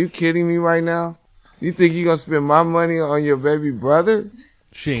 are you kidding me right now? You think you're going to spend my money on your baby brother?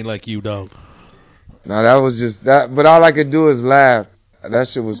 She ain't like you, dog. No, that was just that. But all I could do is laugh. That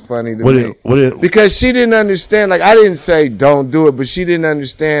shit was funny to me. Because she didn't understand. Like, I didn't say don't do it, but she didn't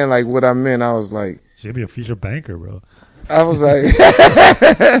understand, like, what I meant. I was like. She'd be a future banker, bro. I was like.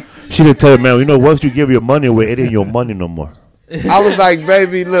 She didn't tell him, man, you know, once you give your money away, it ain't your money no more. I was like,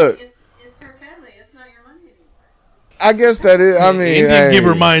 baby, look. It's her family. It's not your money anymore. I guess that is. I mean. Indian give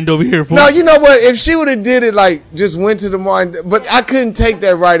her mind over here, fool. No, you know what? If she would have did it, like, just went to the mall. But I couldn't take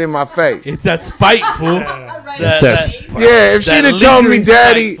that right in my face. It's that spite, fool. Yeah, if she'd have told me,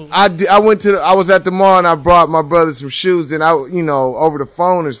 Daddy, I was at the mall and I brought my brother some shoes, then over the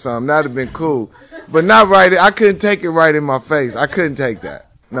phone or something, that'd have been cool. But not right. I couldn't take it right in my face. I couldn't take that.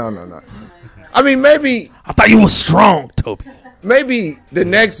 No. I mean, maybe. I thought you were strong, Toby. Maybe the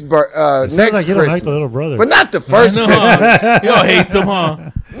next Like Christmas, you don't like the little brother. but not the first No, Christmas. y'all hate him,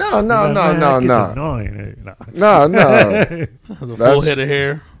 huh? No. Annoying. No. The full head of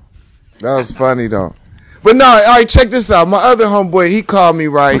hair. That was funny though. But no, all right, check this out. My other homeboy, he called me,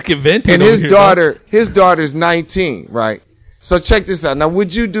 right? Fucking vented And over his daughter's 19, right? So check this out. Now,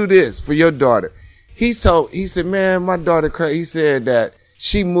 would you do this for your daughter? He said, man, my daughter, he said that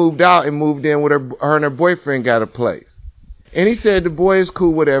she moved out and moved in with her and her boyfriend got a place. And he said the boy is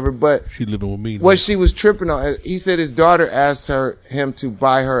cool, whatever, but She living with me. what she was tripping on, he said his daughter asked him to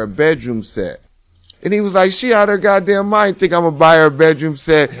buy her a bedroom set. And he was like, she out her goddamn mind think I'm going to buy her a bedroom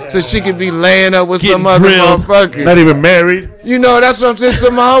set so she could be laying up with some other motherfucker. Not even married. You know, that's what I'm saying. So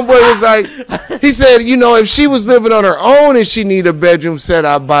my homeboy was like, he said, if she was living on her own and she need a bedroom set,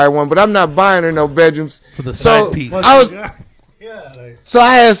 I'd buy her one. But I'm not buying her no bedrooms. For the side piece. So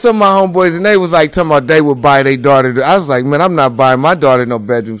I had some of my homeboys and they was like talking about they would buy their daughter. I was like, man, I'm not buying my daughter no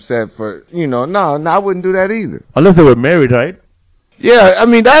bedroom set for, no, I wouldn't do that either. Unless they were married, right? Yeah, I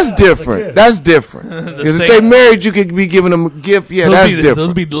mean, that's different. That's different. Because if they married, you could be giving them a gift. Yeah, that's different.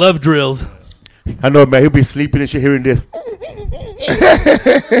 Those be love drills. I know, man. He'll be sleeping and shit hearing this.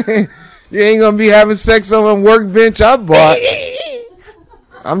 You ain't going to be having sex on a workbench I bought.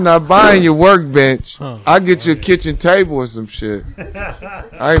 I'm not buying your workbench. I'll get you a kitchen table or some shit.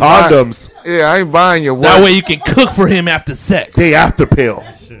 Condoms. I ain't buying your That way you can cook for him after sex. Day after pill.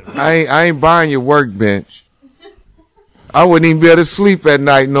 I ain't buying your workbench. I wouldn't even be able to sleep at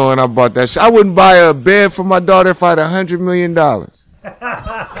night knowing I bought that shit. I wouldn't buy a bed for my daughter if I had $100 million.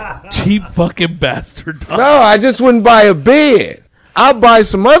 Cheap fucking bastard, dog. No, I just wouldn't buy a bed. I'll buy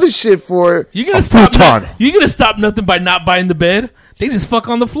some other shit for it. You gonna stop? You gonna stop nothing by not buying the bed? They just fuck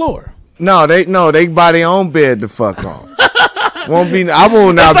on the floor. No, they buy their own bed to fuck on. Won't be. I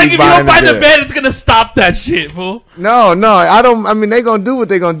will not It's like be if you buying don't buy the the bed, it's gonna stop that shit, fool. No, I don't. I mean, they gonna do what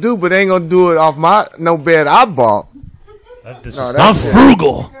they gonna do, but they ain't gonna do it off no bed I bought. I'm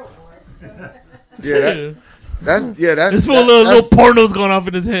frugal. Yeah, that's This fool little pornos going off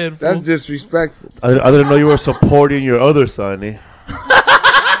in his head. That's disrespectful. I didn't know you were supporting your other son, eh?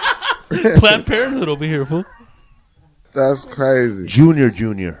 Planned Parenthood over here, fool. That's crazy. Junior.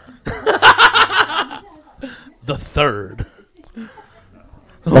 The third.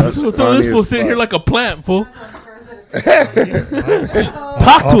 That's So funny this fool as sitting fuck. here like a plant, fool. Talk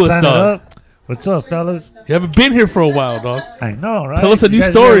to All us, planted dog. up. What's up, fellas? You haven't been here for a while, dog. I know, right? Tell us a You new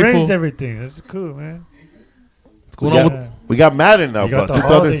guys story, rearranged fool. everything. That's cool, man. What's going on with... We got Madden now, You got but the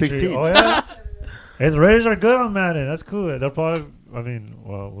holiday 2016. tree. Oh, yeah? Hey, the Raiders are good on Madden. That's cool. They'll probably,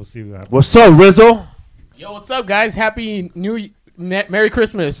 we'll see what happens. What's up, Rizo? Yo, what's up, guys? Happy Merry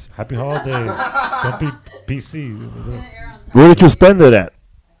Christmas. Happy holidays. Don't be PC. Where did you spend it at?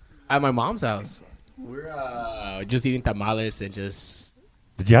 At my mom's house. We're just eating tamales and just...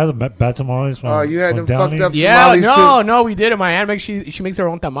 Did you have the bad tamales from you had from them fucked Downey? up Yeah, tamales no, we did it. My aunt she makes her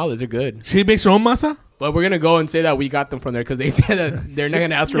own tamales. They're good. She makes her own masa? But we're going to go and say that we got them from there because they said that they're not going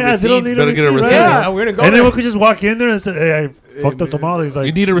to ask for Yeah, receipts. they don't need a receipt, right? Yeah, we're going to go Anyone there. could just walk in there and say, hey, I fucked up tamales. Like,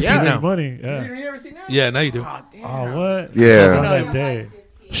 You need a receipt Yeah. now. money. Yeah. You need a receipt now? Yeah, now you do. Oh, what? Yeah. On that day.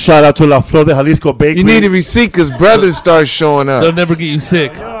 Shout out to La Flor de Jalisco Bakery. You need a receipt because brothers start showing They'll up. never get you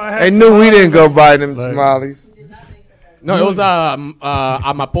sick. They knew we didn't go buy them Like- tamales. No, it was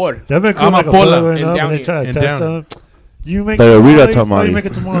Amapor. That'd be cool. Like a Amapola bullet went in up and Downey. they try to In test Downey. them. You make Diarrhea tamales? Why tamales. you make a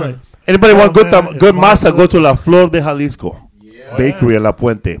tamale? Anybody want good, man, good it's masa, masa. go to La Flor de Jalisco Bakery in La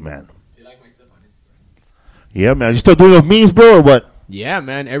Puente, man. Yeah, man. You still doing those memes, bro, or what? Yeah,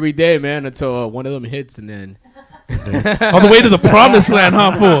 man. Every day, man, until one of them hits and then... On the way to the promised land,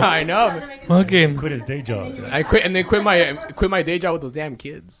 huh, fool? I know. Fucking. Quit his day job. I quit and then quit my day job with those damn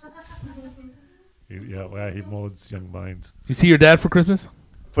kids. He molds young minds. You see your dad for Christmas?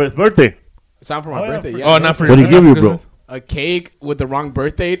 For his birthday. It's not for my Oh, yeah, birthday. for- Yeah. Oh, not for What your did he give you, Christmas? bro? A cake with the wrong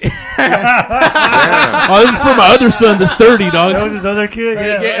birth date. Oh, this is for my other son that's 30, That dog. was his other kid?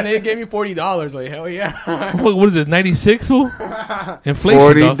 And they gave me $40. Like, hell yeah. What is this, 96, fool? Inflation,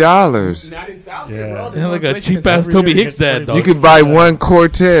 $40. dog. Not in South Yeah. bro. Yeah, like a Inflation is cheap-ass every Tobe year he Hixx gets dad, $40. dog. You could buy one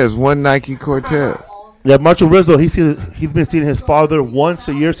Cortez, one Nike Cortez. Yeah, Macho Rizzo, he's been seeing his father once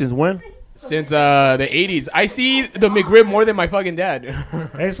a year since when? Since the 80s. I see the McRib more than my fucking dad.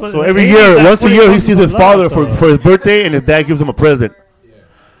 Hey, So every year, once a year, he sees his father for his birthday, and his dad gives him a present.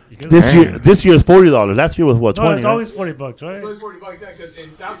 This year is $40. Last year was what, No, 20? it's right? always $40, right? $40, yeah, because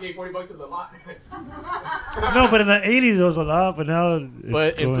in Southgate, $40 is a lot. No, but in the 80s it was a lot, but now it's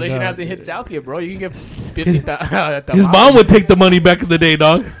But going inflation down. hasn't hit Southgate, bro. You can get 50,000. His mom would take the money back in the day,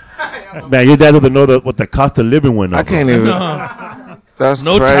 dog. Man, your dad doesn't know what the cost of living went up. I can't even. That's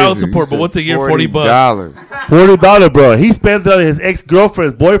No crazy. child support, You but once a year, said $40. $40, bro. He spends it on his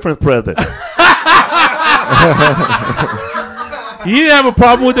ex-girlfriend's boyfriend's present. You didn't have a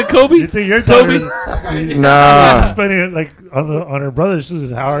problem with it, Kobe? You think you're Toby? Nah. spending it like on her brother's shoes,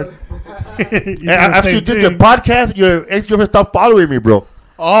 Howard. After you did your podcast, your ex-girlfriend stopped following me, bro.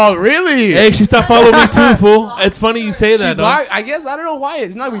 Oh, really? Hey, she stopped following me too, fool. It's funny you say that, dog. Blocked, I guess I don't know why.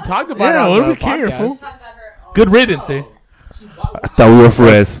 It's not we talked about it. Yeah, on what do the we care, podcast. fool? Good riddance, eh? I thought we were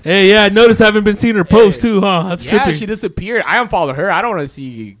friends. Hey, yeah, I noticed I haven't been seeing her post too, huh? That's Yeah, trippy. she disappeared. I unfollowed her. I don't want to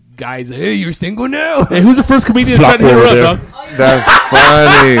see guys. Hey, you're single now. Hey, who's the first comedian to try to hit her up, dog? That's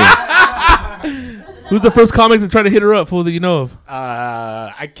funny. Who's the first comic to try to hit her up, fool, that you know of?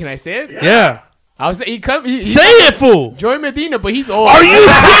 Can I say it? Yeah. I was he come. He, Say it, fool. Joey Medina, but he's old. Are you serious?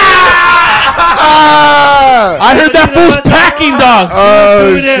 I heard that fool's packing, dog.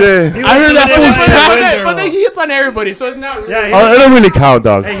 Oh, shit. I heard that fool's packing. But then he hits on everybody, so it's not. Yeah, Oh, it don't really count,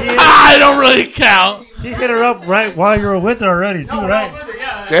 dog. I don't really count. he hit her up right while you were with her already, too, right?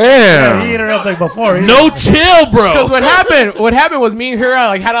 Yeah, he Damn. hit her up like before. No chill, bro. Because what happened was me and her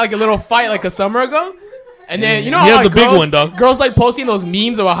had like a little fight like a summer ago. And then you know He how has like, a big girls, one, dog. girls like posting those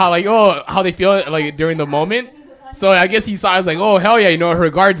memes about how they feel like during the moment. So I guess he saw, I was like, oh hell yeah, her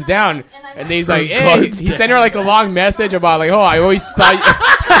guard's down. And then he's like, hey, he sent her like a long message about like, oh, I always thought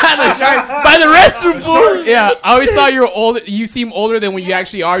by the restroom, fool. yeah, I always thought you were old. You seem older than when you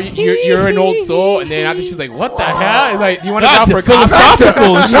actually are. You're an old soul. And then after she's like, what the hell? It's like, do you want to go out for a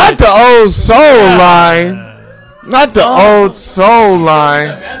philosophical and Not shit. the old soul line. Not the old soul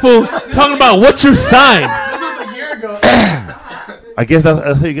line. Fool, talking about what's your sign? I guess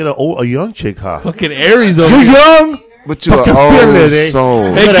that's how you get a young chick, huh? Fucking Aries over You're here. young, But you're fucking an feel old it, eh?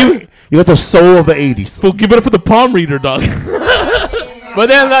 soul. Hey, You got the soul of the 80s. Fool, give it up for the palm reader, dog. But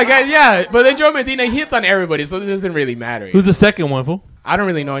then, like, but then Joe Medina hits on everybody, so it doesn't really matter. Who's the second one, fool? I don't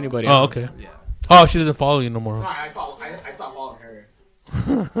really know anybody Oh, else. okay. Yeah. Oh, she doesn't follow you no more. I stopped following her.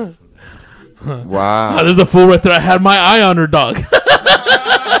 Wow. Oh, there's a fool right there. I had my eye on her, dog.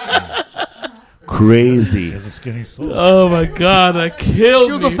 Crazy. There's a skinny soul. Oh my god, that killed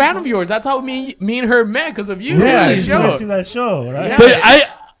She was me. a fan of yours. That's how me and her met because of you. Yeah, on the you show. went to that show, right? Yeah. But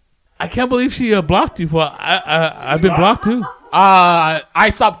I can't believe she blocked you. For I've been blocked too. I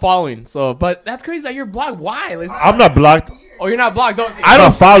stopped following. So, but that's crazy that you're blocked. Why? I'm not blocked. Oh, you're not blocked. I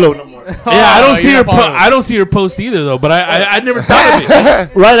don't follow no more. Yeah, I don't see her. you're not following. I don't see her post either though. But I never thought of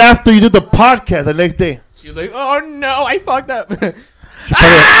it. Right after you did the podcast the next day. She was like, "Oh no, I fucked up."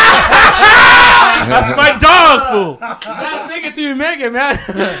 That's my dog, fool. You gotta make it till you make it, man.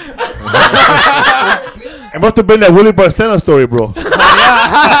 It must have been that Willie Barcena story, bro.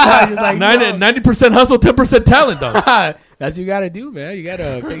 90% hustle, 10% talent, dog. That's what you gotta do, man. You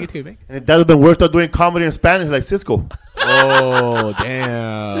gotta make it till you make it. And that doesn't work. Start doing comedy in Spanish like Cisco. Oh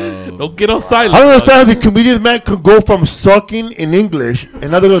damn! Don't get all silent. I don't dog. understand how the comedians, man, could go from sucking in English and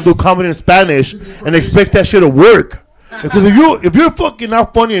now they're gonna do comedy in Spanish and expect that shit to work. Because if you're fucking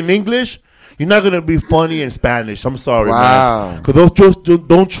not funny in English, you're not gonna be funny in Spanish. I'm sorry, Wow. man. Because those just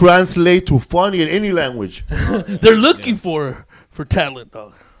don't translate to funny in any language. They're looking for talent,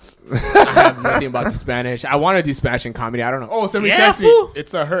 dog. I have nothing about the Spanish. I want to do Spanish in comedy. I don't know. Oh, somebody Yeah, text me. fool.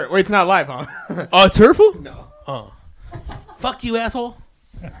 It's a her. Wait, it's not live, huh? Oh, it's her, fool? No. Oh. Fuck you, asshole.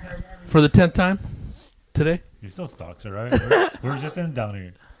 For the 10th time today. You still stalks her, right? We were just in down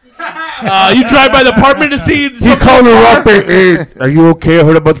here. You drive by the apartment to see. He called her up and, hey, are you okay? I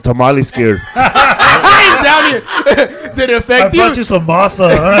heard about the tamale scare. Down here. Did it I affect brought you you? some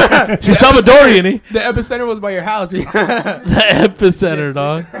masa. She's Salvadorian, eh? The epicenter was by your house. The epicenter,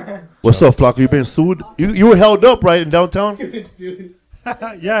 dog. What's up, Flaco? You been sued? You were held up, right, in downtown?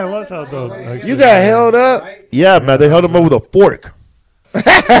 Yeah, it was held up. Actually. You got held up? Yeah, man. They held him up with a fork.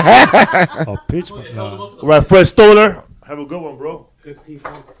 Oh, pitchfork. No. Right, Fred Stoller. Have a good one, bro. Good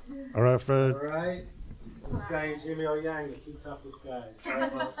people. All right, Fred. All right. This guy is Jimmy O Yang, the two toughest guys.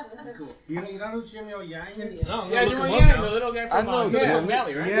 You know who Jimmy O Yang is? Yeah, Jimmy Yang, the little guy I from know Silicon Jimmy.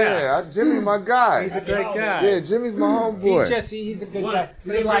 Valley, right? Yeah, Jimmy's my guy. He's a great guy. Yeah, Jimmy's my homeboy. He's a good guy.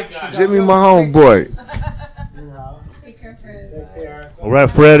 He likes Jimmy, my homeboy. Take care, Fred. All right,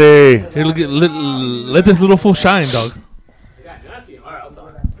 Freddie. Here, let this little fool shine, dog.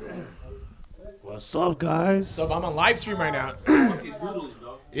 What's up, guys? So I'm on live stream right now.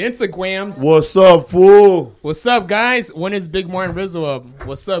 Instagrams. What's up, fool? What's up, guys? When is Big Mar and Rizo up?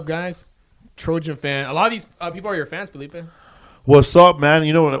 What's up, guys? Trojan fan. A lot of these people are your fans, Felipe. What's up, man?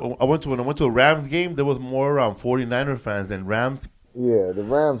 You know, when I went to a Rams game, there was more 49er fans than Rams. Yeah, the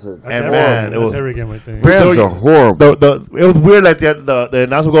Rams are. That's And every, man, it that's was- every game, I think. Rams are horrible. It was weird. Like the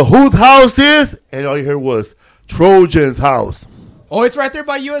announcer go, "Whose house is?" And all you heard was Trojan's house, Oh, it's right there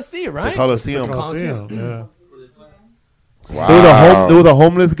by USC, right? the Coliseum. Coliseum, yeah. Wow. There was a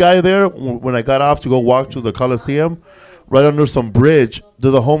homeless guy there when I got off to go walk to the Coliseum. Right under some bridge,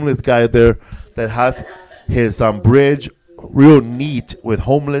 there's a homeless guy there that has his bridge real neat with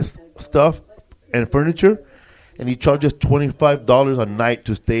homeless stuff and furniture, and he charges $25 a night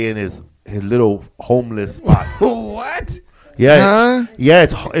to stay in his little homeless spot. What? Yeah, Huh? yeah,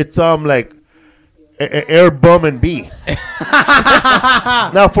 it's like Air Bum and B.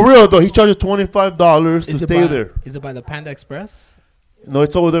 Now for real though, he charges $25 to stay there. Is it by the Panda Express? No,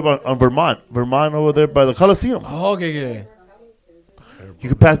 it's over there on Vermont over there by the Coliseum. Oh, okay. You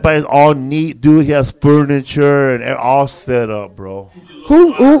can pass by. It's all neat, dude. He has furniture and all set up, bro.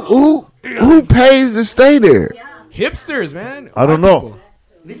 Who pays to stay there? Hipsters, man. I don't White know. people.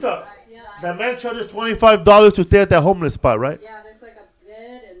 Lisa, that man charges $25 to stay at that homeless spot, right? Yeah, there's like a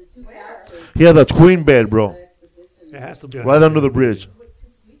bed and 2 couches. He has a queen bed, bro, It has to be right under the bridge.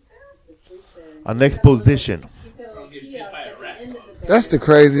 On exposition. That's the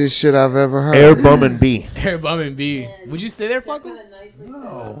craziest shit I've ever heard. Air Bum and B. Air Bum and B. Would you stay there, Flaco?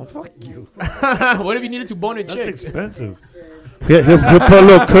 No, fuck you. What if you needed to bone a That's chick? expensive. He'll put a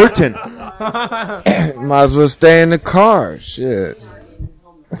little curtain. Might as well stay in the car. Shit.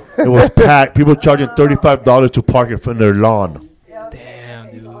 It was packed. People charging $35 to park in front of their lawn. Damn,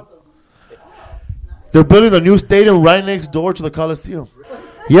 dude. They're building a new stadium right next door to the Coliseum.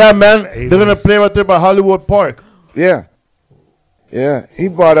 Yeah, man. They're going to play right there by Hollywood Park. Yeah. Yeah. He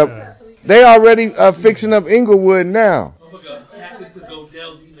brought up. They already fixing up Inglewood now.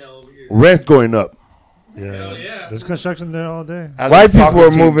 Rent's going up. Yeah. There's construction there all day. White people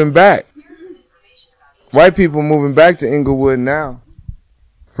are moving back. White people moving back to Inglewood now.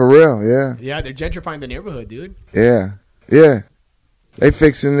 For real, yeah. Yeah, they're gentrifying the neighborhood, dude. Yeah. They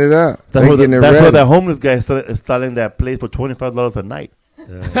fixing it up. That's They getting it ready. where that homeless guy is selling that place for $25 a night.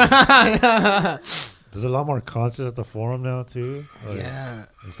 Yeah. There's a lot more concerts at the Forum now too. Yeah.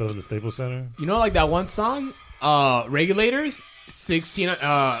 Instead of the Staples Center. You know, like that one song, Regulators, 16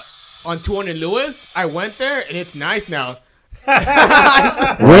 on 200 Lewis. I went there and it's nice now.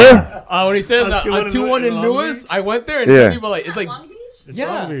 Where? When he says on 200 Lewis, I went there and Yeah. people like it's like.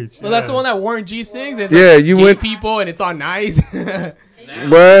 Yeah, Beach, well, that's the one that Warren G sings. It's Yeah, like you gay went- people and it's all nice. But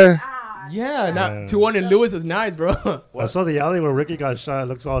Yeah, not 200 Lewis is nice, bro. I saw the alley where Ricky got shot. It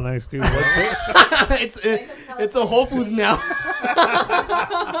looks all nice too. It's a Whole Foods now.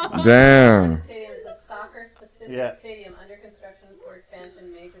 damn. Stadium is a soccer-specific Yeah. stadium under construction for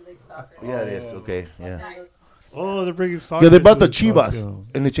expansion, Major League Soccer. Yeah, it is. Okay, yeah. Oh, they're bringing soccer. Yeah, they bought to the Chivas Tokyo.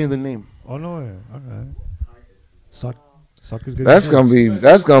 and they changed the name. Oh no way! All right. Soccer's good. That's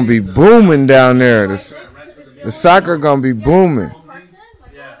gonna be booming down there. The soccer gonna be booming.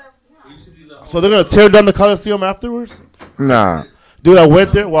 So they're gonna tear down the Coliseum afterwards? Nah. Dude, I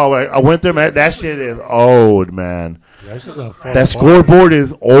went there. Wow, I went there, man. That shit is old, man. Yeah, that shit's gonna fall That apart. scoreboard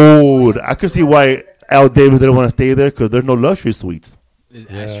is old. I could see why Al Davis didn't want to stay there because there's no luxury suites. There's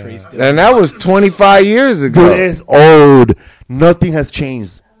ashtrays still. And that was 25 years ago. Dude, it's old. Nothing has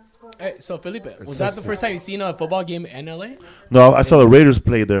changed. Hey, so Felipe, was that the first time you seen a football game in LA? No, I saw the Raiders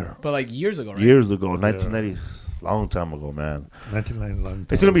play there But like years ago, right? years ago, 1990, long time ago, man. 1999.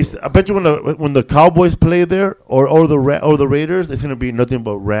 It's gonna be. I bet you when the Cowboys play there or the Raiders, it's gonna be nothing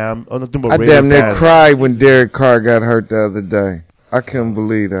but nothing but I Raider damn near fans. cried when Derek Carr got hurt the other day. I couldn't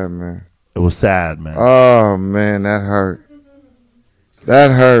believe that, man. It was sad, man. Oh, man, that hurt.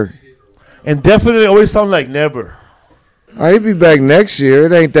 That hurt. And definitely always sound like never. Oh, he'll be back next year.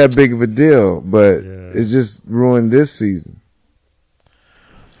 It ain't that big of a deal, but it just ruined this season.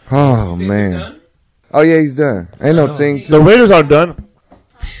 Oh, man. Oh, yeah, he's done. Ain't no thing to The Raiders aren't done.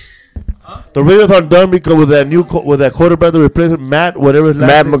 The Raiders aren't done because with that quarterback, the replacement Matt, whatever his Matt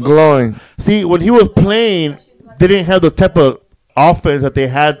last name- McGloin. See, when he was playing, they didn't have the type of offense that they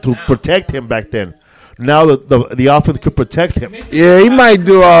had to protect him back then. Now the offense could protect him. Yeah, he might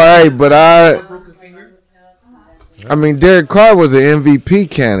do all right, but I mean, Derek Carr was an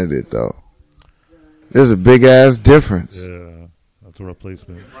MVP candidate, though. There's a big-ass difference. Yeah, that's a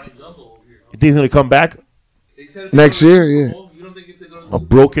replacement. You think he's going to come back? Next year, yeah. A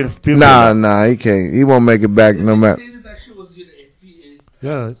broken field. Nah, he can't. He won't make it back no matter.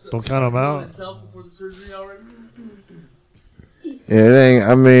 Yeah, don't count him out. Yeah, it ain't.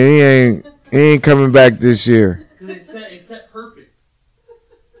 I mean, he ain't coming back this year. It's set perfect.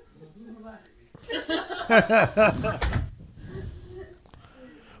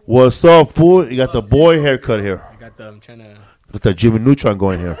 What's up, fool? You got the boy haircut here. I got the. I'm trying to. With the Jimmy Neutron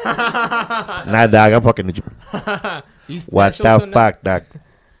going here. Nah, dog, I'm fucking the Jimmy. What the fuck, dog?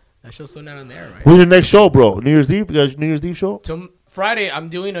 That show's still not on there, right? When's your next show, bro? New Year's Eve? You guys New Year's Eve show? Friday, I'm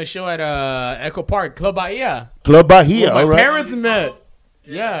doing a show at Echo Park, Club Bahia. Club Bahia, Where all my right. parents met.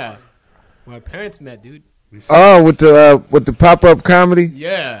 Yeah. Where my parents met, dude. Oh, with the pop-up comedy?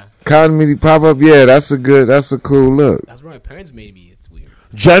 Yeah. Comedy pop-up? Yeah, that's a cool look. That's where my parents made me. It's weird.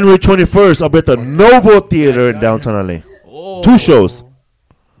 January 21st, I'll be at the Novo Theater in downtown LA. Oh. 2 shows.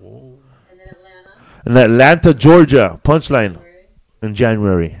 In Atlanta, Georgia, Punchline in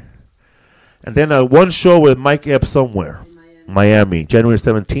January. And then 1 show with Mike Epps somewhere. Miami, January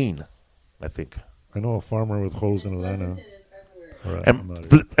 17, I think. I know a farmer with hoes in Atlanta. Right,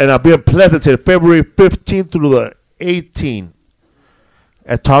 And I'll be in Pleasanton February 15th through the 18th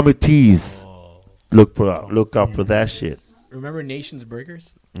at Tommy T's. Look out for that shit. Remember Nation's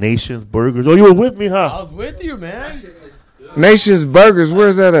Burgers? Nation's Burgers. Oh, you were with me, I huh? was with you, man. Nation's Burgers,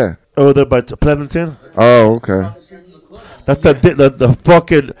 where's that at? Oh, there by Pleasanton. Oh, okay. That's the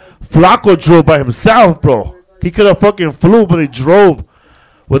fucking Flaco drove by himself, bro. He could have fucking flew, but he drove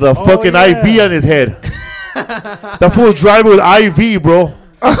with a fucking IV on his head. That fool driving with IV, bro.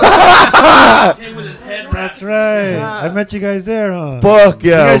 That's right. I met you guys there, huh? Fuck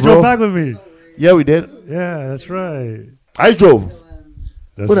yeah, you guys bro. drove back with me. Yeah, we did. Yeah, that's right. I drove.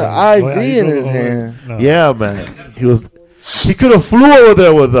 With an IV in his hand. No. Yeah, man. He could have flew over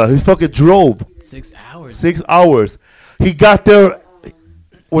there with us. He fucking drove. 6 hours. 6 hours. He got there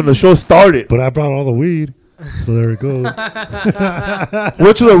when the show started. But I brought all the weed, so there it goes.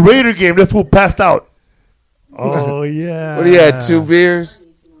 Went to the Raider game. That fool passed out. Oh yeah. What, he had 2 beers?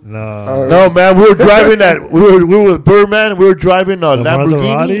 No, man. We were driving that. We were with Birdman. We were driving a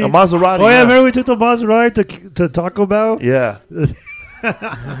Lamborghini, a Maserati. Oh yeah, remember we took the Maserati to Taco Bell? Yeah.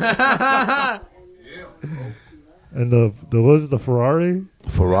 And the was it the Ferrari?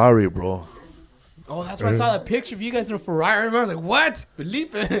 Ferrari, bro. Oh, that's where I saw that picture of you guys in a Ferrari. I remember I was like, what?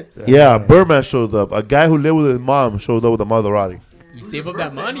 Felipe. Yeah, Birdman showed up. A guy who lived with his mom showed up with a Maserati. You save up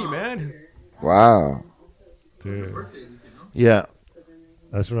that money, man. Wow. Dude. Yeah.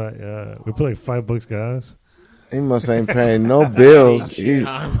 That's right. Yeah, we put like $5 gas. He must ain't paying no bills. He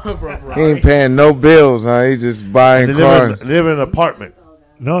ain't paying no bills, huh? He just buying cars. Live in an apartment.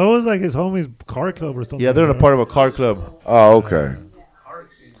 No, it was like his homie's car club or something. Yeah, they're in a part of a car club. Oh, okay.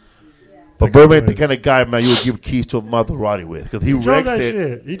 But Birdman, the kind of guy, man, you would give keys to a Maserati with because he drove wrecks that it.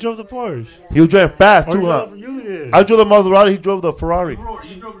 shit. He drove the Porsche. He was driving fast Or too, you huh? drove- you did. I drove the Maserati. He drove the Ferrari. You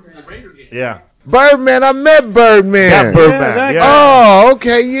drove it to the Raider game. Yeah. Birdman, I met Birdman. That Birdman. that Yeah. Oh,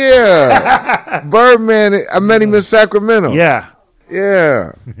 okay, yeah. Birdman, I met him in Sacramento. Yeah.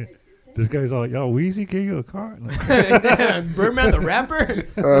 Yeah. This guy's all, yo, Weezy gave you a car? Birdman the rapper?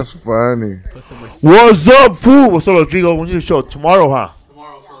 That's funny. Put some respect. What's up, fool? What's up, Rodrigo? We need to show tomorrow, huh?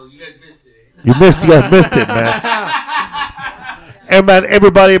 Tomorrow, so you guys missed it. You guys missed it, man. And man,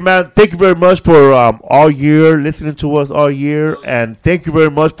 everybody, man, thank you very much for all year listening to us all year, and thank you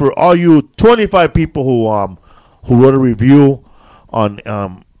very much for all you 25 people who wrote a review on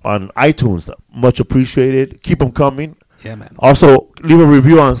iTunes. Much appreciated. Keep them coming. Yeah, man. Also, leave a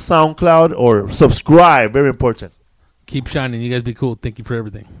review on SoundCloud or subscribe. Very important. Keep shining. You guys be cool. Thank you for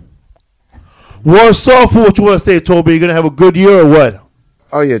everything. What's up, fool? What you want to say, Toby? You gonna have a good year or what?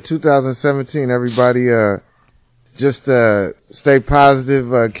 Oh, yeah, 2017, everybody, just stay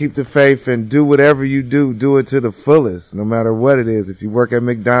positive, keep the faith, and do whatever you do it to the fullest, no matter what it is. If you work at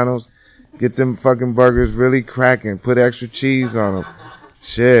McDonald's, get them fucking burgers really cracking. Put extra cheese on them.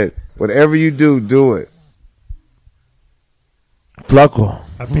 Shit. Whatever you do it. Flaco.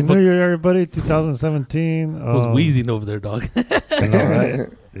 Happy New Year, everybody. 2017. Was wheezing over there, dog. I know, right?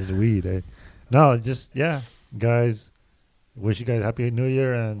 It's weed, eh? No, just, yeah. Guys, wish you guys Happy New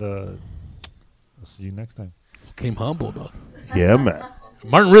Year, and I'll see you next time. Came humble, dog. Yeah, man.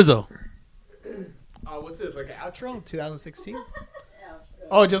 Martin Rizo. What's this? Like an outro? 2016?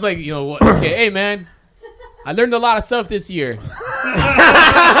 Oh, just like, you know, what? Okay, hey, man. I learned a lot of stuff this year.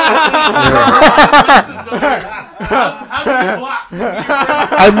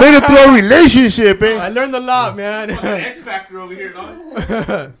 I made it through a relationship, eh? I learned a lot, man. X Factor over here,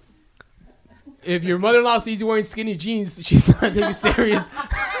 dog. If your mother-in-law sees you wearing skinny jeans, she's not taking you serious.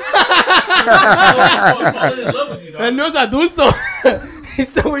 And no es adulto. He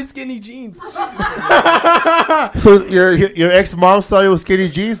still wears skinny jeans. So your ex-mom saw you with skinny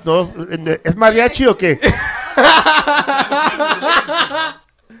jeans? No? ¿Es mariachi o qué?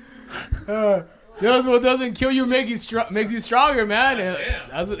 Just what doesn't kill you makes you stronger, man.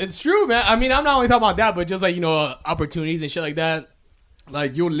 That's what, it's true, man. I mean, I'm not only talking about that, but just like, you know, opportunities and shit like that.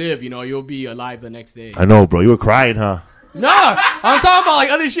 Like, you'll live, you know, you'll be alive the next day. I know, bro. You were crying, huh? No, I'm talking about like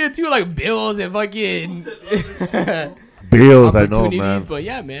other shit too, like bills and fucking bills. I know, man. But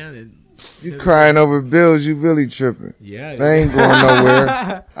yeah, man. You crying over bills, you really tripping. Yeah. They ain't going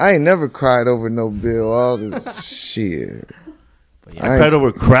nowhere. I ain't never cried over no bill. All this shit. I cried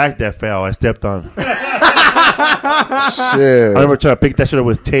over crack that fell. I stepped on. Shit. I remember trying to pick that shit up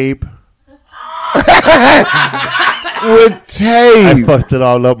with tape. With tape. I fucked it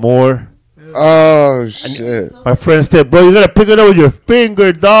all up more. Oh, shit. My friend said, bro, you gotta pick it up with your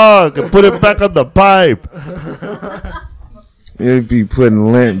finger, dog, and put it back on the pipe. You'd be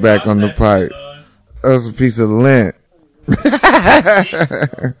putting lint back on the pipe. That's a piece of lint.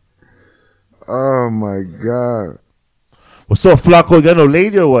 Oh, my God. What's up, Flaco? You got no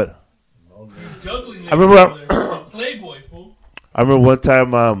lady or what? I remember one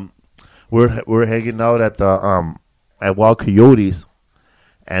time we're hanging out at the at Wild Coyotes,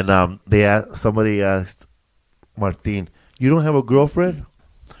 and somebody asked Martin, "You don't have a girlfriend?"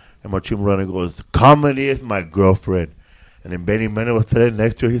 And Martin Moreno goes, "Comedy is my girlfriend." And then Benny Mena was sitting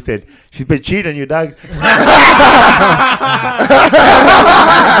next to her. He said, "She's been cheating on you, dog."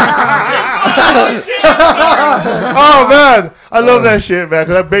 Oh man, I love that shit, man.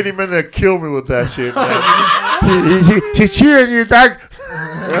 Because that Benny Mena killed me with that shit, man. She's cheating on you, dog.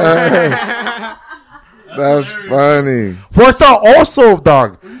 That's funny. What's up, also,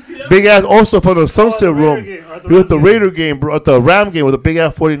 dog? Big ass also from the Sunset Room. He was at the Raider game, bro, at the Ram game with a big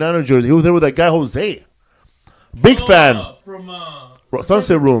ass 49er jersey. He was there with that guy Jose. Big fan. From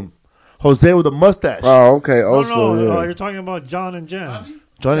Sunset Room. Jose with a mustache. Oh, okay. Also, no, yeah. you're talking about John and Jen.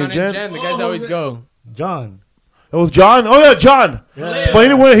 John and Jen? The guys always go. John. It was John. Oh yeah, John. Yeah. But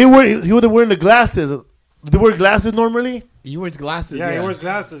he wasn't wearing the glasses. Do they wear glasses normally? He wears glasses. Yeah, he wears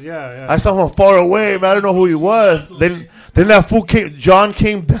glasses. Yeah. I saw him far away, man. I don't know who he was. Then that fool John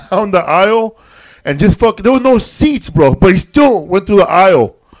came down the aisle, and just there was no seats, bro. But he still went through the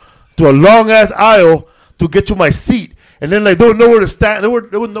aisle, to a long ass aisle to get to my seat. And then like there was nowhere to stand. There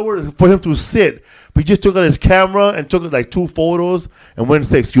was nowhere for him to sit. But he just took out his camera and took like 2 photos and went and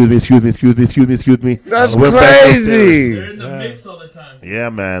said, "Excuse me." That's crazy. They're in the mix all the time. Yeah,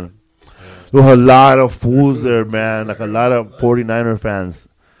 man. There were a lot of fools there, man. Like a lot of 49er fans.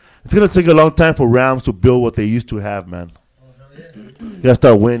 It's gonna take a long time for Rams to build what they used to have, man. You gotta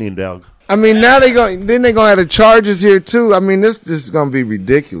start winning, dog. I mean, now they're gonna have the Chargers here too. I mean, this is gonna be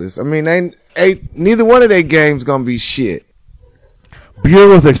ridiculous. I mean, neither one of their games gonna be shit. Beer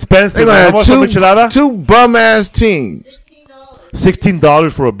was expensive. They're gonna have two bum ass teams.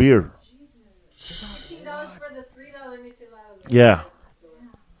 $16 for a beer. $16 for the $3 michelada. Yeah.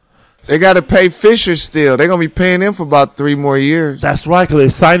 They got to pay Fisher still. They're going to be paying him for about 3 more years. That's right, because they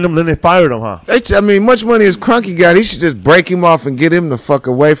signed him, then they fired him, huh? Much money as Crunky got. He should just break him off and get him the fuck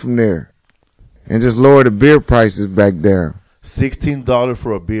away from there. And just lower the beer prices back down. $16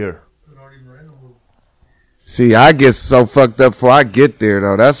 for a beer. See, I get so fucked up before I get there,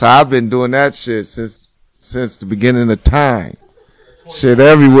 though. That's how I've been doing that shit since the beginning of time. Shit,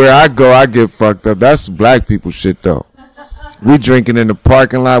 everywhere I go, I get fucked up. That's black people shit, though. We drinking in the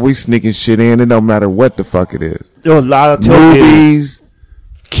parking lot. We sneaking shit in. It don't matter what the fuck it is. There was a lot of movies,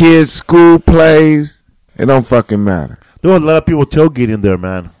 kids' school plays. It don't fucking matter. There was a lot of people tailgating there,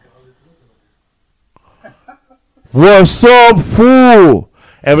 man. What's up, fool?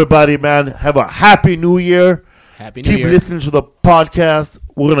 Everybody, man, have a happy new year. Happy New Year. Keep listening to the podcast.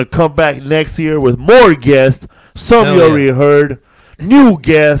 We're going to come back next year with more guests. Some you already heard. New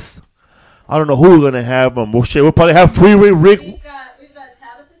guests. I don't know who we're going to have. We'll probably have Freeway Rick. We've got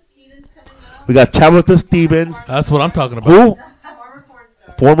Tabitha Stevens coming up. We got Tabitha Stevens. That's what I'm talking about. Who?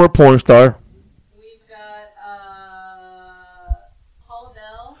 Former porn star. We've got Paula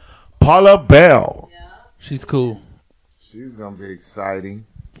Bell. Paula Bell. Yeah. She's cool. She's going to be exciting.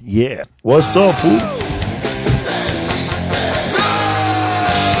 Yeah. What's up, fool?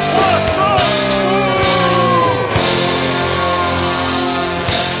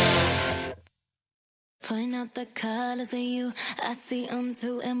 Point out the colors of you, I see them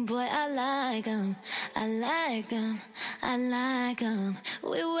too, and boy, I like them. I like them, I like them.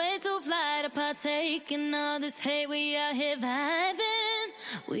 We way too fly to partake in all this hate. We out here vibing,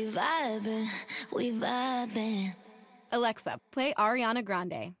 we vibing, we vibing. Alexa, play Ariana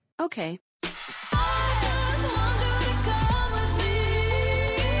Grande. Okay.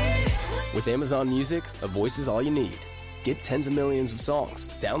 With Amazon Music, a voice is all you need. Get tens of millions of songs.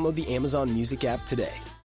 Download the Amazon Music app today.